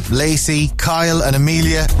Mam, Lacey, Kyle and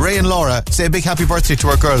Amelia. Ray and Laura, say a big happy birthday to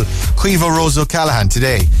our girl Quiva Rose O'Callaghan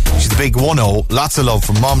today. She's the big 1-0. Lots of love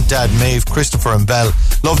from Mom, Dad, Maeve, Christopher and Belle.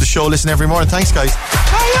 Love the show, listen every morning. Thanks guys.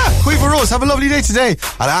 Quiva Rose, have a lovely day today.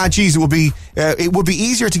 And geez, it would be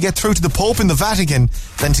easier to get through to the Pope in the Vatican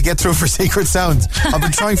than to get through for Secret Sounds. I've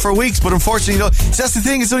been trying for weeks, but unfortunately, that's the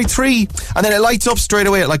thing, it's only 3 and then it lights up straight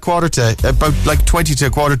away at like about 20 to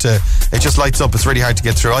 1:45. It just lights up. It's really hard to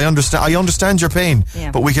get through. I understand your pain,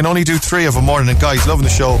 but we can only do 3 of a morning. And guys, loving the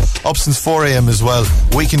show, up since 4 a.m. as well.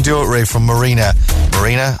 We can do it, Ray, from Marina.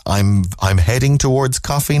 Marina, I'm heading towards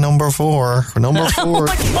coffee number 4. Number 4.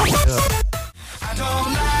 I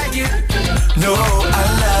don't like it. No, I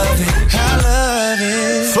love it. I love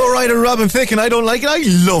it. Flo-Rida and Robin Thicke, and I don't like it. I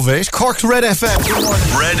love it. Cork's Red FM.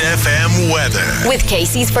 Red FM weather. With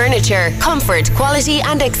Casey's Furniture. Comfort, quality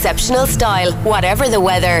and exceptional style. Whatever the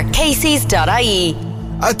weather. Casey's.ie.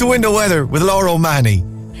 Out the window weather with Laura O'Mahony.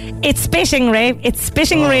 It's spitting, Ray. It's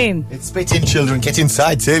spitting rain. It's spitting, children. Get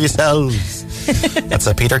inside. Save yourselves. That's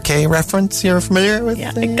a Peter Kay reference you're familiar with?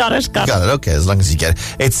 Yeah, got it. Okay, as long as you get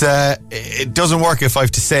it. It doesn't work if I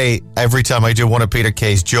have to say every time I do one of Peter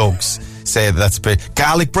Kay's jokes, say that's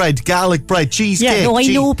garlic bread, cheesecake. Yeah, no, I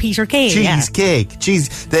know Peter Kay. Cheesecake,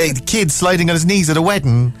 cheese. The kid sliding on his knees at a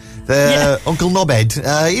wedding. Uncle Nobed.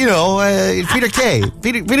 Peter Kay.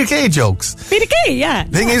 Peter Kay jokes. Peter Kay, yeah.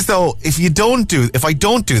 Thing is though, if I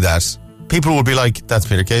don't do that, people will be like, that's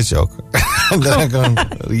Peter Kay's joke. And then I'm going,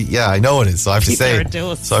 yeah, I know it is. So I have to say,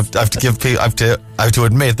 so I have to give people, I have to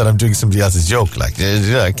admit that I'm doing somebody else's joke. Like,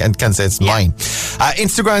 I can't say it's mine.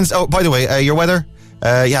 Instagrams, oh, by the way, your weather,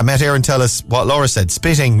 Met Aaron tell us what Laura said.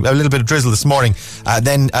 Spitting, a little bit of drizzle this morning.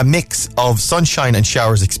 Then a mix of sunshine and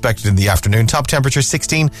showers expected in the afternoon. Top temperature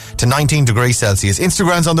 16 to 19 degrees Celsius.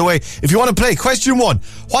 Instagram's on the way. If you want to play, question 1.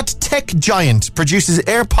 What tech giant produces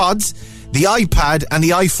AirPods, the iPad and the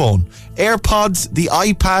iPhone? AirPods, the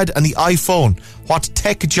iPad and the iPhone. What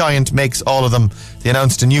tech giant makes all of them? They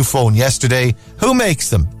announced a new phone yesterday. Who makes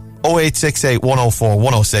them? 0868 104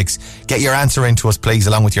 106. Get your answer into us, please,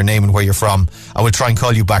 along with your name and where you're from. I will try and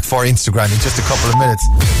call you back for Instagram in just a couple of minutes.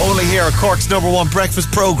 Only here at Cork's #1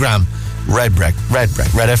 breakfast programme, Red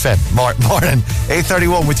FM. Morning,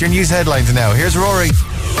 8:31 with your news headlines now. Here's Rory.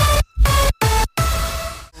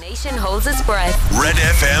 Nation holds its breath. Red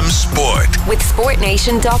FM Sport. With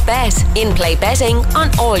sportnation.bet. In-play betting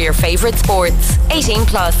on all your favourite sports. 18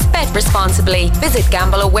 plus. Bet responsibly. Visit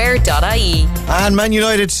gambleaware.ie. And Man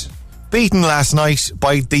United beaten last night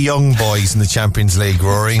by the young boys in the Champions League,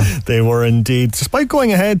 Rory. They were indeed. Despite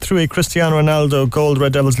going ahead through a Cristiano Ronaldo goal, the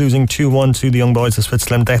Red Devils losing 2-1 to the young boys of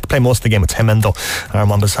Switzerland. They had to play most of the game with 10 men though. Aaron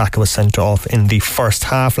Wan-Bissaka was sent off in the first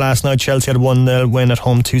half last night. Chelsea had a 1-0 win at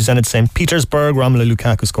home to Zenit St. Petersburg. Romelu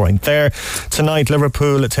Lukaku scoring there. Tonight,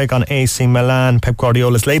 Liverpool take on AC Milan. Pep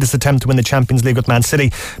Guardiola's latest attempt to win the Champions League with Man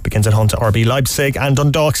City begins at home to RB Leipzig. And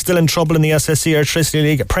Dundalk still in trouble in the SSE Electricity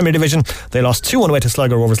League Premier Division. They lost 2-1 away to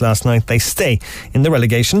Sligo Rovers last night. They stay in the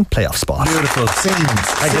relegation playoff spot. Beautiful scenes.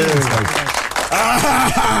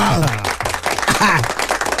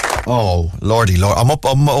 Oh, lordy lord.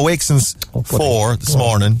 I'm awake since 4 this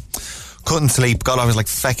morning. Couldn't sleep. Got on, I was like,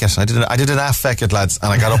 feck it. I did an half feck it, lads,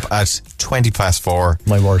 and I got up at 4:20.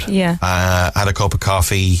 My word. Yeah. Had a cup of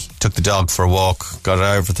coffee, took the dog for a walk, got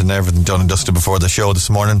everything done and dusted before the show this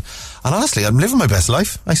morning. And honestly, I'm living my best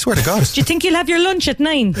life. I swear to God. Do you think you'll have your lunch at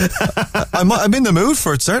 9? I'm in the mood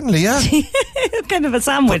for it, certainly, yeah. Kind of a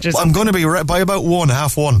sandwich or something. I'm going to be, by about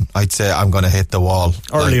 1:30, I'd say I'm going to hit the wall.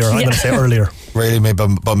 Earlier, I'm going to say earlier. Really, maybe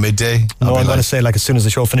about midday? No, I'm going to say like as soon as the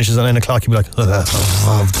show finishes at 9 o'clock, you'll be like,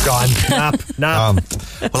 oh, gone, nap.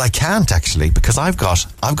 Well, I can't actually, because I've got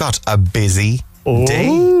a busy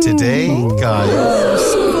day today, guys.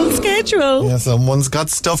 Full schedule. Yeah, someone's got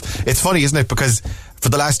stuff. It's funny, isn't it? Because for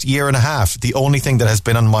the last year and a half, the only thing that has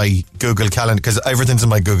been on my Google Calendar, because everything's in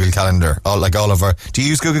my Google Calendar, all of our... Do you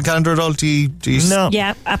use Google Calendar at all? Do you No.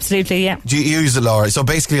 Yeah, absolutely, yeah. Do you use it, Laura? So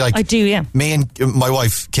basically, like... I do, yeah. Me and my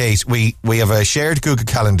wife, Kate, we have a shared Google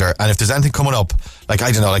Calendar, and if there's anything coming up, like,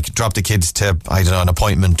 I don't know, like drop the kids to, I don't know, an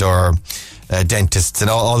appointment or dentists and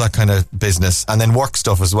all that kind of business, and then work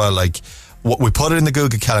stuff as well, like... We put it in the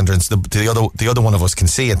Google Calendar, and so the other one of us can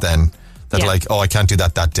see it then. That like, oh, I can't do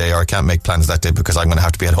that day, or I can't make plans that day because I'm going to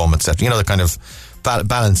have to be at home, etc. You know, the kind of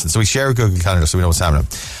balance. And so we share a Google Calendar so we know what's happening.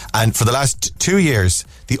 And for the last 2 years,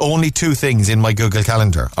 the only 2 things in my Google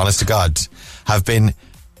Calendar, honest to God, have been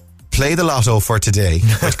play the lotto for today,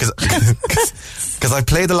 because I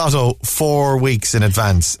play the lotto 4 weeks in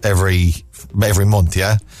advance every month,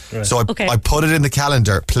 yeah? Right. So I put it in the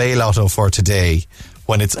calendar, play lotto for today,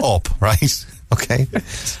 when it's up, right? Okay.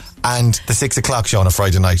 And the 6 o'clock show on a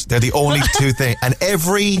Friday night. They're the only 2 things. And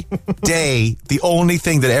every day, the only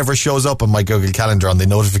thing that ever shows up on my Google Calendar on the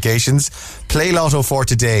notifications, play lotto for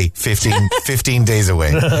today, 15 days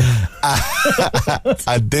away.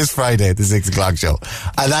 And this Friday, the 6 o'clock show.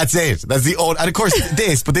 And that's it. That's the only, and of course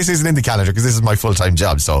but this isn't in the calendar because this is my full-time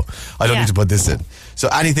job, so I don't need to put this in. So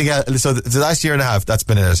anything else, so the last year and a half, that's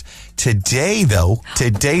been in it. Today though,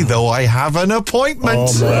 I have an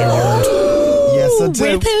appointment. Oh my word. Yes, I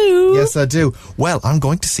do. With who? Yes, I do. Well, I'm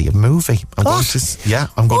going to see a movie. I'm going to see a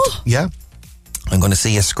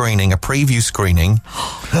preview screening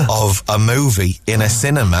of a movie in a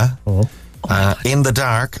cinema in the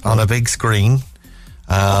dark on a big screen.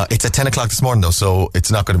 It's at 10 o'clock this morning though, so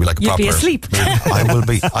it's not going to be like a proper... You'll be asleep.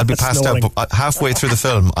 I'll be passed out, but halfway through the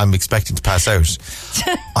film, I'm expecting to pass out.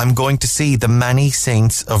 I'm going to see The Many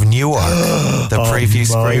Saints of Newark, the preview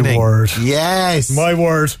screening. My word. Yes. My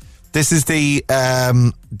word. This is the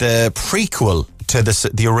prequel to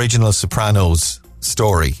the original Sopranos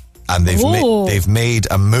story, and they've made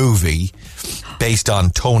a movie based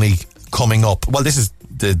on Tony coming up. Well, this is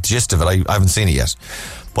the gist of it. I haven't seen it yet,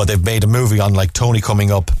 but they've made a movie on like Tony coming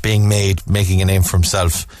up, being made, making a name for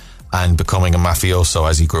himself, and becoming a mafioso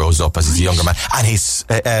as he grows up, as he's a younger man. And he's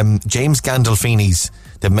James Gandolfini's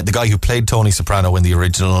the guy who played Tony Soprano in the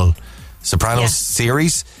original Sopranos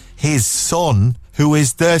series. His son, who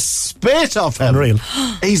is the spit of him. Unreal.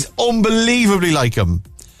 He's unbelievably like him.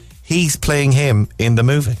 He's playing him in the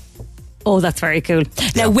movie. Oh, that's very cool.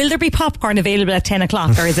 Now, will there be popcorn available at 10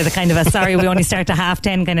 o'clock, or is it a kind of a sorry, we only start at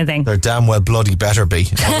 10:30 kind of thing? There damn well bloody better be.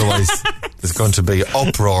 Otherwise, there's going to be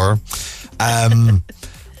uproar.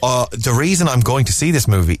 The reason I'm going to see this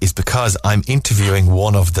movie is because I'm interviewing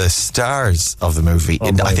one of the stars of the movie.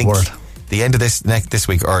 I think the end of this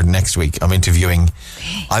week or next week, I'm interviewing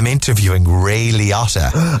Ray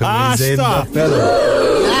Liotta. Who is in the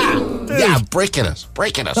film. Yeah, breaking it.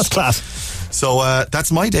 That's class. So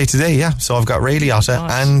that's my day today, yeah. So I've got Ray Liotta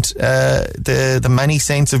and the Many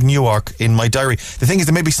Saints of Newark in my diary. The thing is,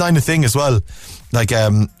 they made me sign a thing as well. Like,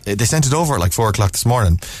 they sent it over at like 4 o'clock this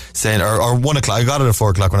morning, saying, or 1 o'clock. I got it at 4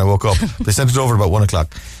 o'clock when I woke up. They sent it over about 1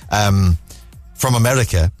 o'clock. From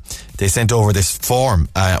America, they sent over this form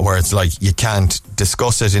where it's like you can't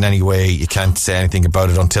discuss it in any way, you can't say anything about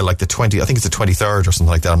it until like I think it's the 23rd or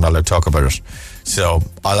something like that. I'm not allowed to talk about it. So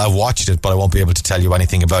I've watched it, but I won't be able to tell you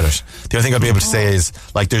anything about it. The only thing I'll be able to say is,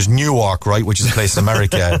 like, there's Newark, right, which is a place in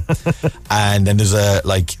America, and then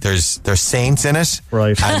there's saints in it,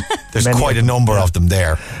 right? And there's quite a number of them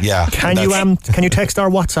there. Yeah. Can you text our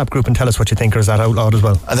WhatsApp group and tell us what you think, or is that out loud as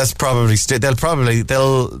well? That's probably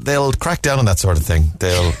they'll crack down on that sort of thing.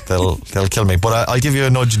 They'll kill me, but I'll give you a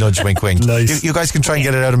nudge, wink, wink. Nice. You guys can try and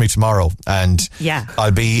get it out of me tomorrow, and I'll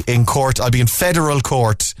be in court. I'll be in federal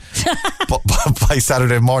court by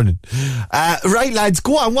Saturday morning. Right, lads,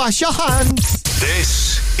 go on, wash your hands.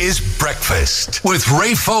 This is Breakfast with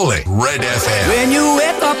Ray Foley, Red FM. When you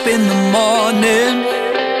wake up in the morning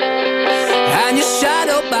and you're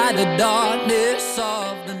shadowed by the darkness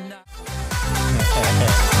of the night.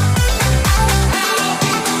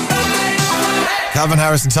 Calvin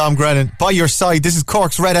Harris and Tom Grennan by your side. This is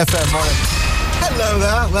Cork's Red FM morning. Hello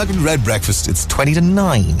there. Welcome to Red Breakfast. It's 20 to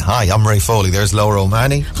 9. Hi, I'm Ray Foley. There's Laura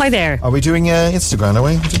O'Mahony. Hi there. Are we doing Instagram, are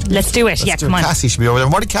we? Let's do it. Come on. Cassie should be over there.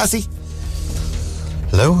 Morning, Cassie.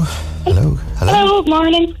 Hello. Good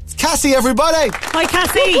morning. It's Cassie, everybody. Hi,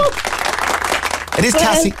 Cassie. It is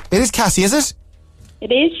Cassie. It is Cassie, is it?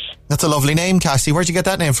 It is. That's a lovely name, Cassie. Where'd you get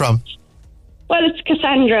that name from? Well, it's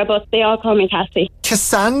Cassandra, but they all call me Cassie.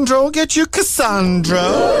 Cassandra? We'll get you Cassandra.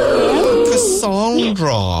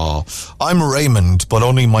 Cassandra. I'm Raymond, but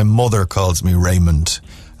only my mother calls me Raymond.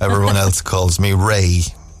 Everyone else calls me Ray.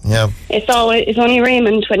 Yeah. It's only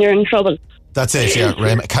Raymond when you're in trouble. That's it, yeah.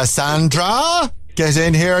 Raymond. Cassandra, get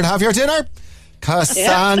in here and have your dinner.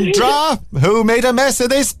 Cassandra, who made a mess of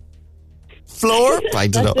this floor? I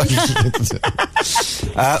don't know.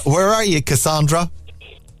 Where are you, Cassandra?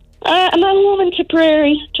 I'm at home in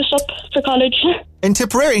Tipperary, just up for college. In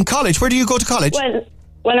Tipperary, in college? Where do you go to college?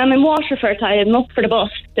 Well, I'm in Waterford. I'm up for the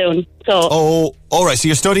bus soon. So. Oh, all right. So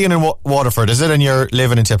you're studying in Waterford, is it? And you're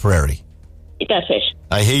living in Tipperary? That's it.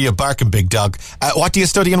 I hear you barking, big dog. What do you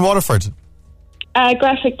study in Waterford?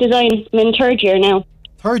 Graphic design. I'm in third year now.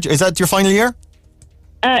 Third year? Is that your final year?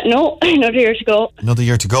 No, another year to go. Another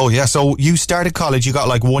year to go, yeah. So you started college, you got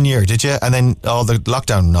like 1 year, did you? And then all the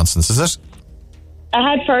lockdown nonsense, is it? I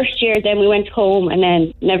had first year, then we went home and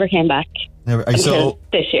then never came back. Until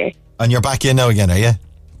this year. And you're back in now again, are you?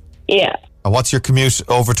 Yeah. And what's your commute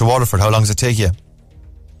over to Waterford? How long does it take you?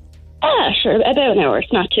 Sure, about an hour.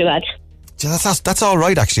 It's not too bad. Yeah, that's all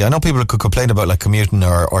right, actually. I know people could complain about like commuting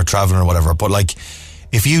or travelling or whatever, but like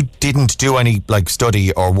if you didn't do any like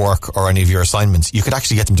study or work or any of your assignments, you could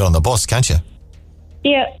actually get them done on the bus, can't you?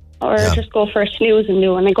 Yeah, or just go for a snooze and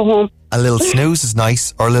then go home. A little snooze is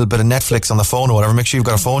nice, or a little bit of Netflix on the phone or whatever. Make sure you've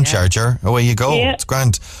got a phone charger. Away you go. Yeah. It's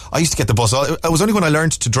grand. I used to get the bus. It was only when I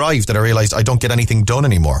learned to drive that I realised I don't get anything done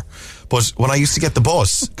anymore. But when I used to get the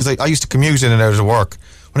bus, because I used to commute in and out of work,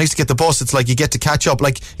 when I used to get the bus, it's like you get to catch up,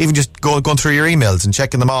 like even just going through your emails and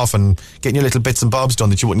checking them off and getting your little bits and bobs done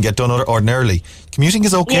that you wouldn't get done ordinarily. Commuting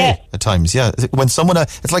is okay at times, yeah. When someone,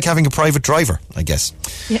 it's like having a private driver, I guess.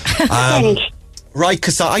 Yeah. Right,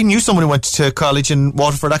 because I knew someone who went to college in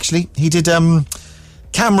Waterford, actually. He did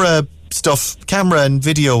camera stuff, camera and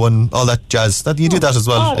video and all that jazz. You do that as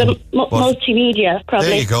well. The multimedia, probably.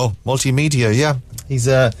 There you go, multimedia, yeah. He's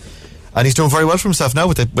and he's doing very well for himself now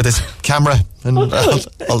with his camera and all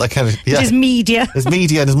that kind of... Yeah. His media. His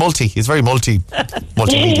media and his He's very multimedia.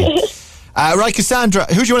 Right, Cassandra,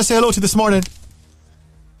 who do you want to say hello to this morning?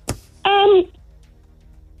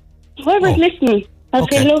 Whoever's listening. I'll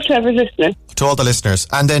say hello to whoever's listening. To all the listeners.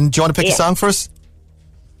 And then, do you want to pick a song for us?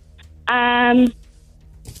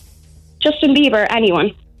 Justin Bieber,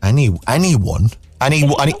 anyone. Anyone?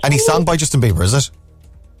 Any song by Justin Bieber, is it?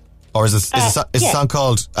 Or is the song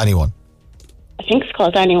called Anyone? I think it's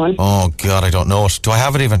called Anyone. Oh, God, I don't know it. Do I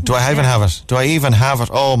have it even? Do I even have it? Do I even have it?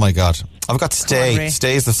 Oh, my God. I've got Stay.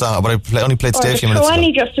 Stay is the song, but I only played Stay a few minutes ago.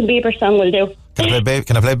 Any Justin Bieber song will do.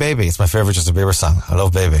 Can I play Baby? It's my favourite Justin Bieber song. I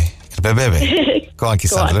love Baby. Can I play Baby? Go on,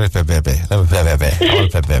 Cassandra. Let me play Baby. Let me play Baby. I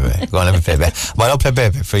want to play Baby. Go on, let me play Baby. Well, I'll play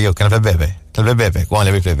Baby for you. Can I play Baby? Can I play Baby? Go on,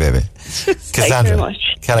 let me play Baby. Cassandra. Thanks very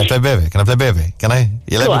much. Can I play baby? Can I play baby? Can I?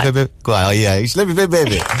 You let me play baby? Go on. Oh, yeah. You should let me play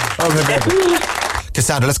baby. I'll play baby.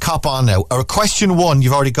 Cassandra, let's cop on now. Question 1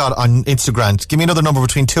 you've already got on Instagram. Give me another number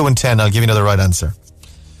between 2 and 10. I'll give you another right answer.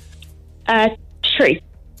 3.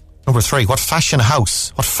 Number 3. What fashion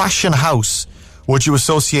house would you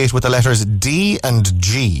associate with the letters D and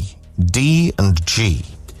G? D and G.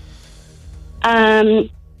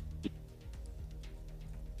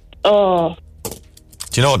 Oh. Do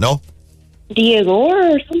you know it? No? Diego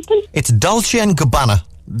or something? It's Dolce and Gabbana.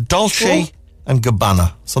 Dolce and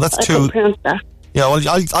Gabbana. So that's I 2. can't pronounce that. Yeah, well,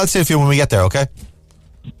 I'll say a few when we get there, okay?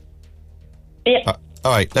 Yeah.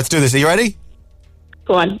 All right, let's do this. Are you ready?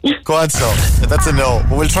 Go on. Go on, so. That's a no,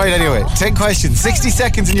 but we'll try it anyway. 10 questions, 60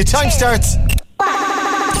 seconds, and your time starts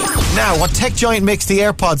now. What tech giant makes the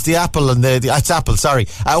AirPods, the Apple, and it's Apple, sorry.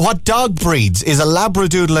 What dog breeds is a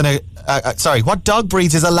Labradoodle and what dog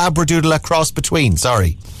breeds is a Labradoodle a cross between?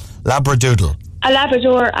 Sorry. Labradoodle. A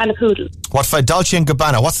Labrador and a poodle. What for Dolce and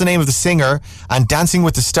Gabbana? What's the name of the singer and Dancing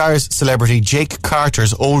with the Stars celebrity Jake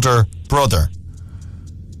Carter's older brother?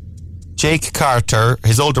 Jake Carter,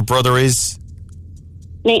 his older brother is...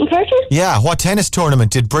 Nathan Carter? Yeah. What tennis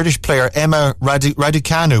tournament did British player Emma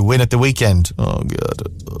Raducanu win at the weekend? Oh,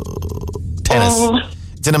 God. Tennis.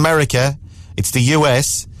 It's in America. It's the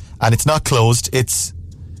US. And it's not closed. It's...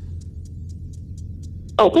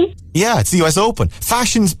 Open? Yeah, it's the US Open.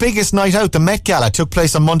 Fashion's biggest night out, the Met Gala, took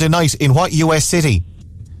place on Monday night in what US city?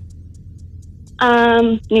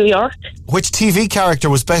 New York. Which TV character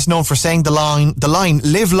was best known for saying the line,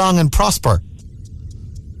 live long and prosper?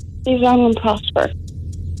 Live long and prosper.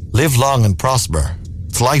 Live long and prosper.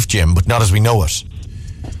 It's life, Jim, but not as we know it.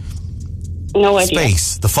 No idea.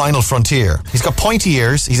 Space, the final frontier. He's got pointy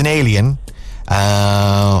ears. He's an alien.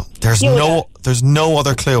 There's no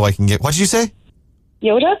other clue I can give. What did you say?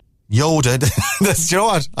 Yoda? Yoda. That's, you know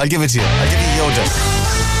what? I'll give it to you. I'll give you Yoda.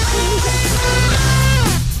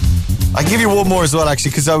 I'll give you one more as well,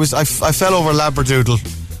 actually, because I fell over Labradoodle.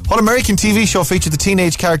 What American TV show featured the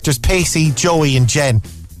teenage characters Pacey, Joey, and Jen?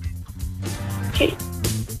 Okay.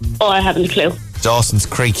 Oh, I haven't a clue. Dawson's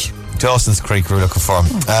Creek we're looking for.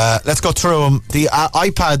 Let's go through them. The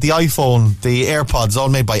iPad, the iPhone, the AirPods, all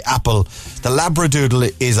made by Apple. The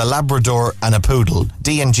Labradoodle is a Labrador and a poodle.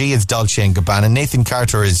 D&G is Dolce & Gabbana. Nathan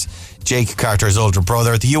Carter is Jake Carter's older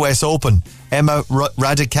brother. The US Open, Emma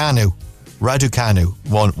Raducanu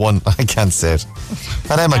won. I can't say it.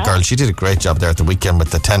 That Emma girl, she did a great job there at the weekend with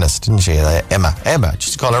the tennis, didn't she? Emma,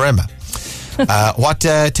 just call her Emma. What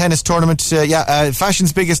tennis tournament?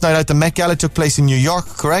 Fashion's biggest night out, the Met Gala, took place in New York,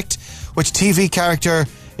 correct? Which TV character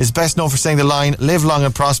is best known for saying the line, live long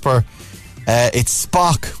and prosper? It's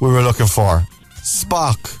Spock we were looking for.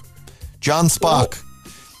 Spock. John Spock.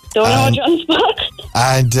 Don't know John Spock.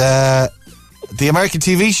 And the American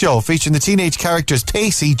TV show featuring the teenage characters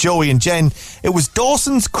Pacey, Joey, and Jen, it was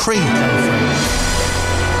Dawson's Creek.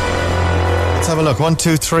 Let's have a look. 1,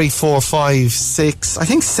 2, 3, 4, 5, 6. I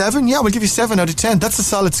think 7. Yeah, we'll give you 7 out of 10. That's a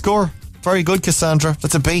solid score. Very good, Cassandra.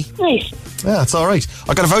 That's a B. Nice. Yeah, that's all right.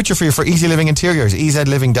 I got a voucher for you for Easy Living Interiors.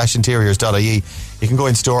 ezliving-interiors.ie. You can go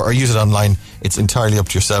in store or use it online. It's entirely up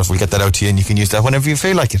to yourself. We'll get that out to you and you can use that whenever you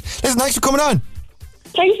feel like it. Listen, thanks for coming on.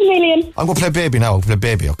 Thanks a million. I'm going to play baby now. I'll play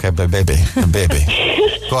baby, okay? Play baby. Baby.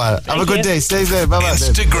 Go on. Have a good day. Stay safe. Bye-bye.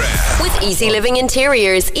 Instagram. With Easy Living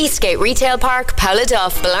Interiors, Eastgate Retail Park,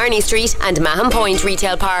 Powladuff, Blarney Street, and Mahon Point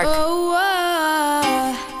Retail Park.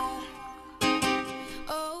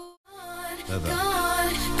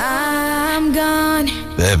 I'm gone.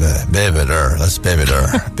 Baby there. That's baby there.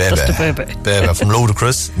 Baby. Just a baby. Baby from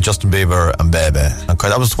Ludacris, Justin Bieber, and Baby. Okay,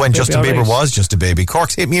 that was when Justin Bieber was just a baby.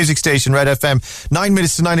 Cork's hit music station, Red FM. 9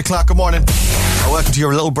 minutes to 9 o'clock. Good morning. Welcome to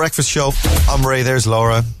your little breakfast show. I'm Ray. There's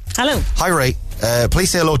Laura. Hello. Hi, Ray. Please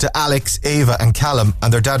say hello to Alex, Ava, and Callum,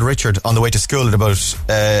 and their dad Richard on the way to school at about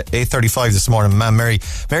 8:35 this morning. Man, Mary,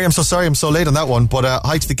 I'm so sorry I'm so late on that one, but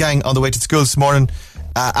hi to the gang on the way to school this morning.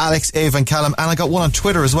 Alex, Ava, and Callum, and I got one on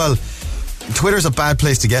Twitter as well. Twitter's a bad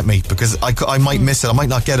place to get me because I might miss it. I might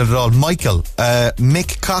not get it at all. Michael,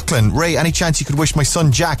 Mick Coughlin, Ray, any chance you could wish my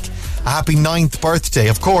son Jack a happy 9th birthday?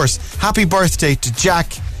 Of course, happy birthday to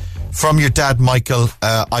Jack from your dad, Michael.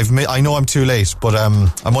 I know I'm too late, but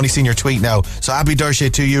I'm only seeing your tweet now. So happy birthday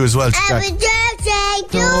to you as well, Jack. Happy birthday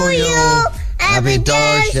to you. Happy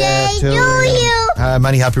birthday to you.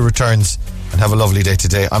 Many happy returns and have a lovely day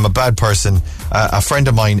today. I'm a bad person. A friend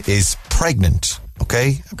of mine is pregnant.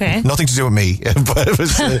 Okay. Nothing to do with me, but it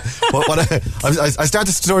was. I start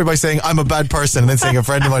the story by saying I'm a bad person, and then saying a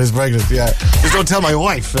friend of mine is pregnant. Yeah, just don't tell my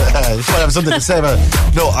wife. She might have something to say about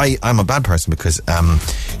it. No, I'm a bad person because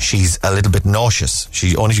she's a little bit nauseous.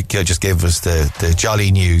 She only just gave us the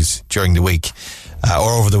jolly news during the week.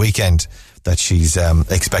 or over the weekend, that she's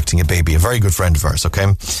expecting a baby. A very good friend of ours,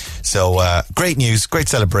 okay? So, great news, great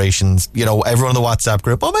celebrations. You know, everyone in the WhatsApp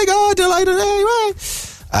group, oh my God, delighted, anyway.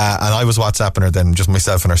 And I was WhatsApping her then, just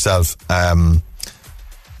myself and herself.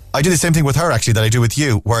 I do the same thing with her, actually, that I do with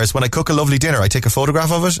you. Whereas when I cook a lovely dinner, I take a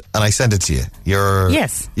photograph of it and I send it to you.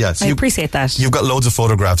 Yes, I appreciate that. You've got loads of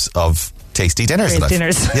photographs of tasty dinners.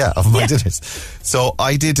 Yeah, of my dinners. So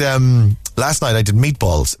I did, last night I did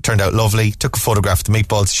meatballs. Turned out lovely. Took a photograph of the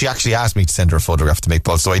meatballs. She actually asked me to send her a photograph of the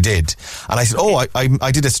meatballs, so I did. And I said,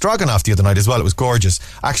 I did a stroganoff the other night as well. It was gorgeous.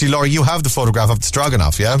 Actually, Laura, you have the photograph of the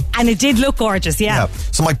stroganoff, yeah? And it did look gorgeous, yeah.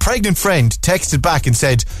 So my pregnant friend texted back and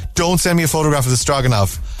said, don't send me a photograph of the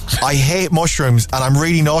stroganoff. I hate mushrooms and I'm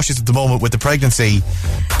really nauseous at the moment with the pregnancy.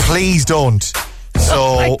 Please don't.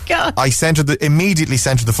 So I immediately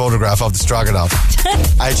sent her the photograph of the stroganoff.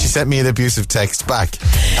 And she sent me an abusive text back.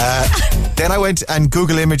 Then I went and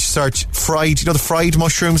Google image search fried, the fried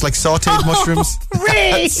mushrooms, like sauteed mushrooms.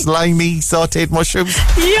 Really? Slimy sauteed mushrooms.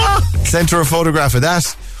 Yeah. Sent her a photograph of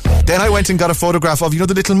that. Then I went and got a photograph of, the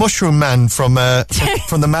little mushroom man from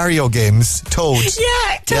the Mario games, Toad.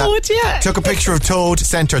 Yeah, Toad, yeah. Took a picture of Toad,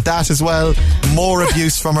 sent her that as well. More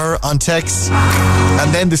abuse from her on text.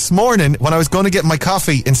 And then this morning, when I was going to get my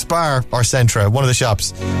coffee in Spar or Centra, one of the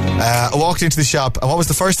shops, I walked into the shop, and what was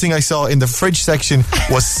the first thing I saw in the fridge section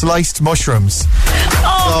was sliced mushrooms.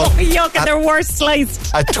 Oh, yuck, and they're worse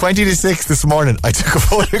sliced. At 20 to 6 this morning, I took a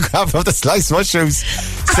photograph of the sliced mushrooms,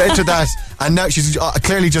 sent her that, and now she's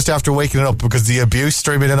clearly just after waking up because the abuse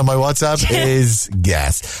streaming in on my WhatsApp is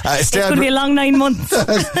gas. It's going to be a long 9 months.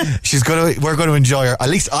 We're going to enjoy her. At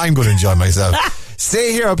least I'm going to enjoy myself.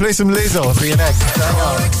 Stay here, I'll play some Lizzo for you next.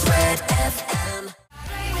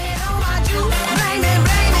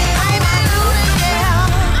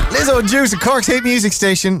 Lizzo and Juice at Cork's hit music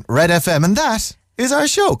station, Red FM, and that is our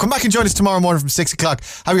show. Come back and join us tomorrow morning from 6 o'clock.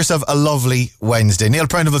 Have yourself a lovely Wednesday. Neil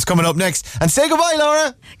Prendeville's coming up next. And say goodbye,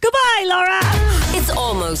 Laura. Goodbye, Laura. It's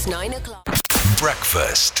almost 9 o'clock.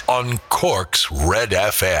 Breakfast on Cork's Red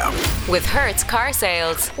FM. With Hertz Car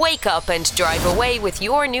Sales. Wake up and drive away with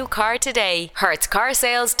your new car today.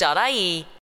 hertzcarsales.ie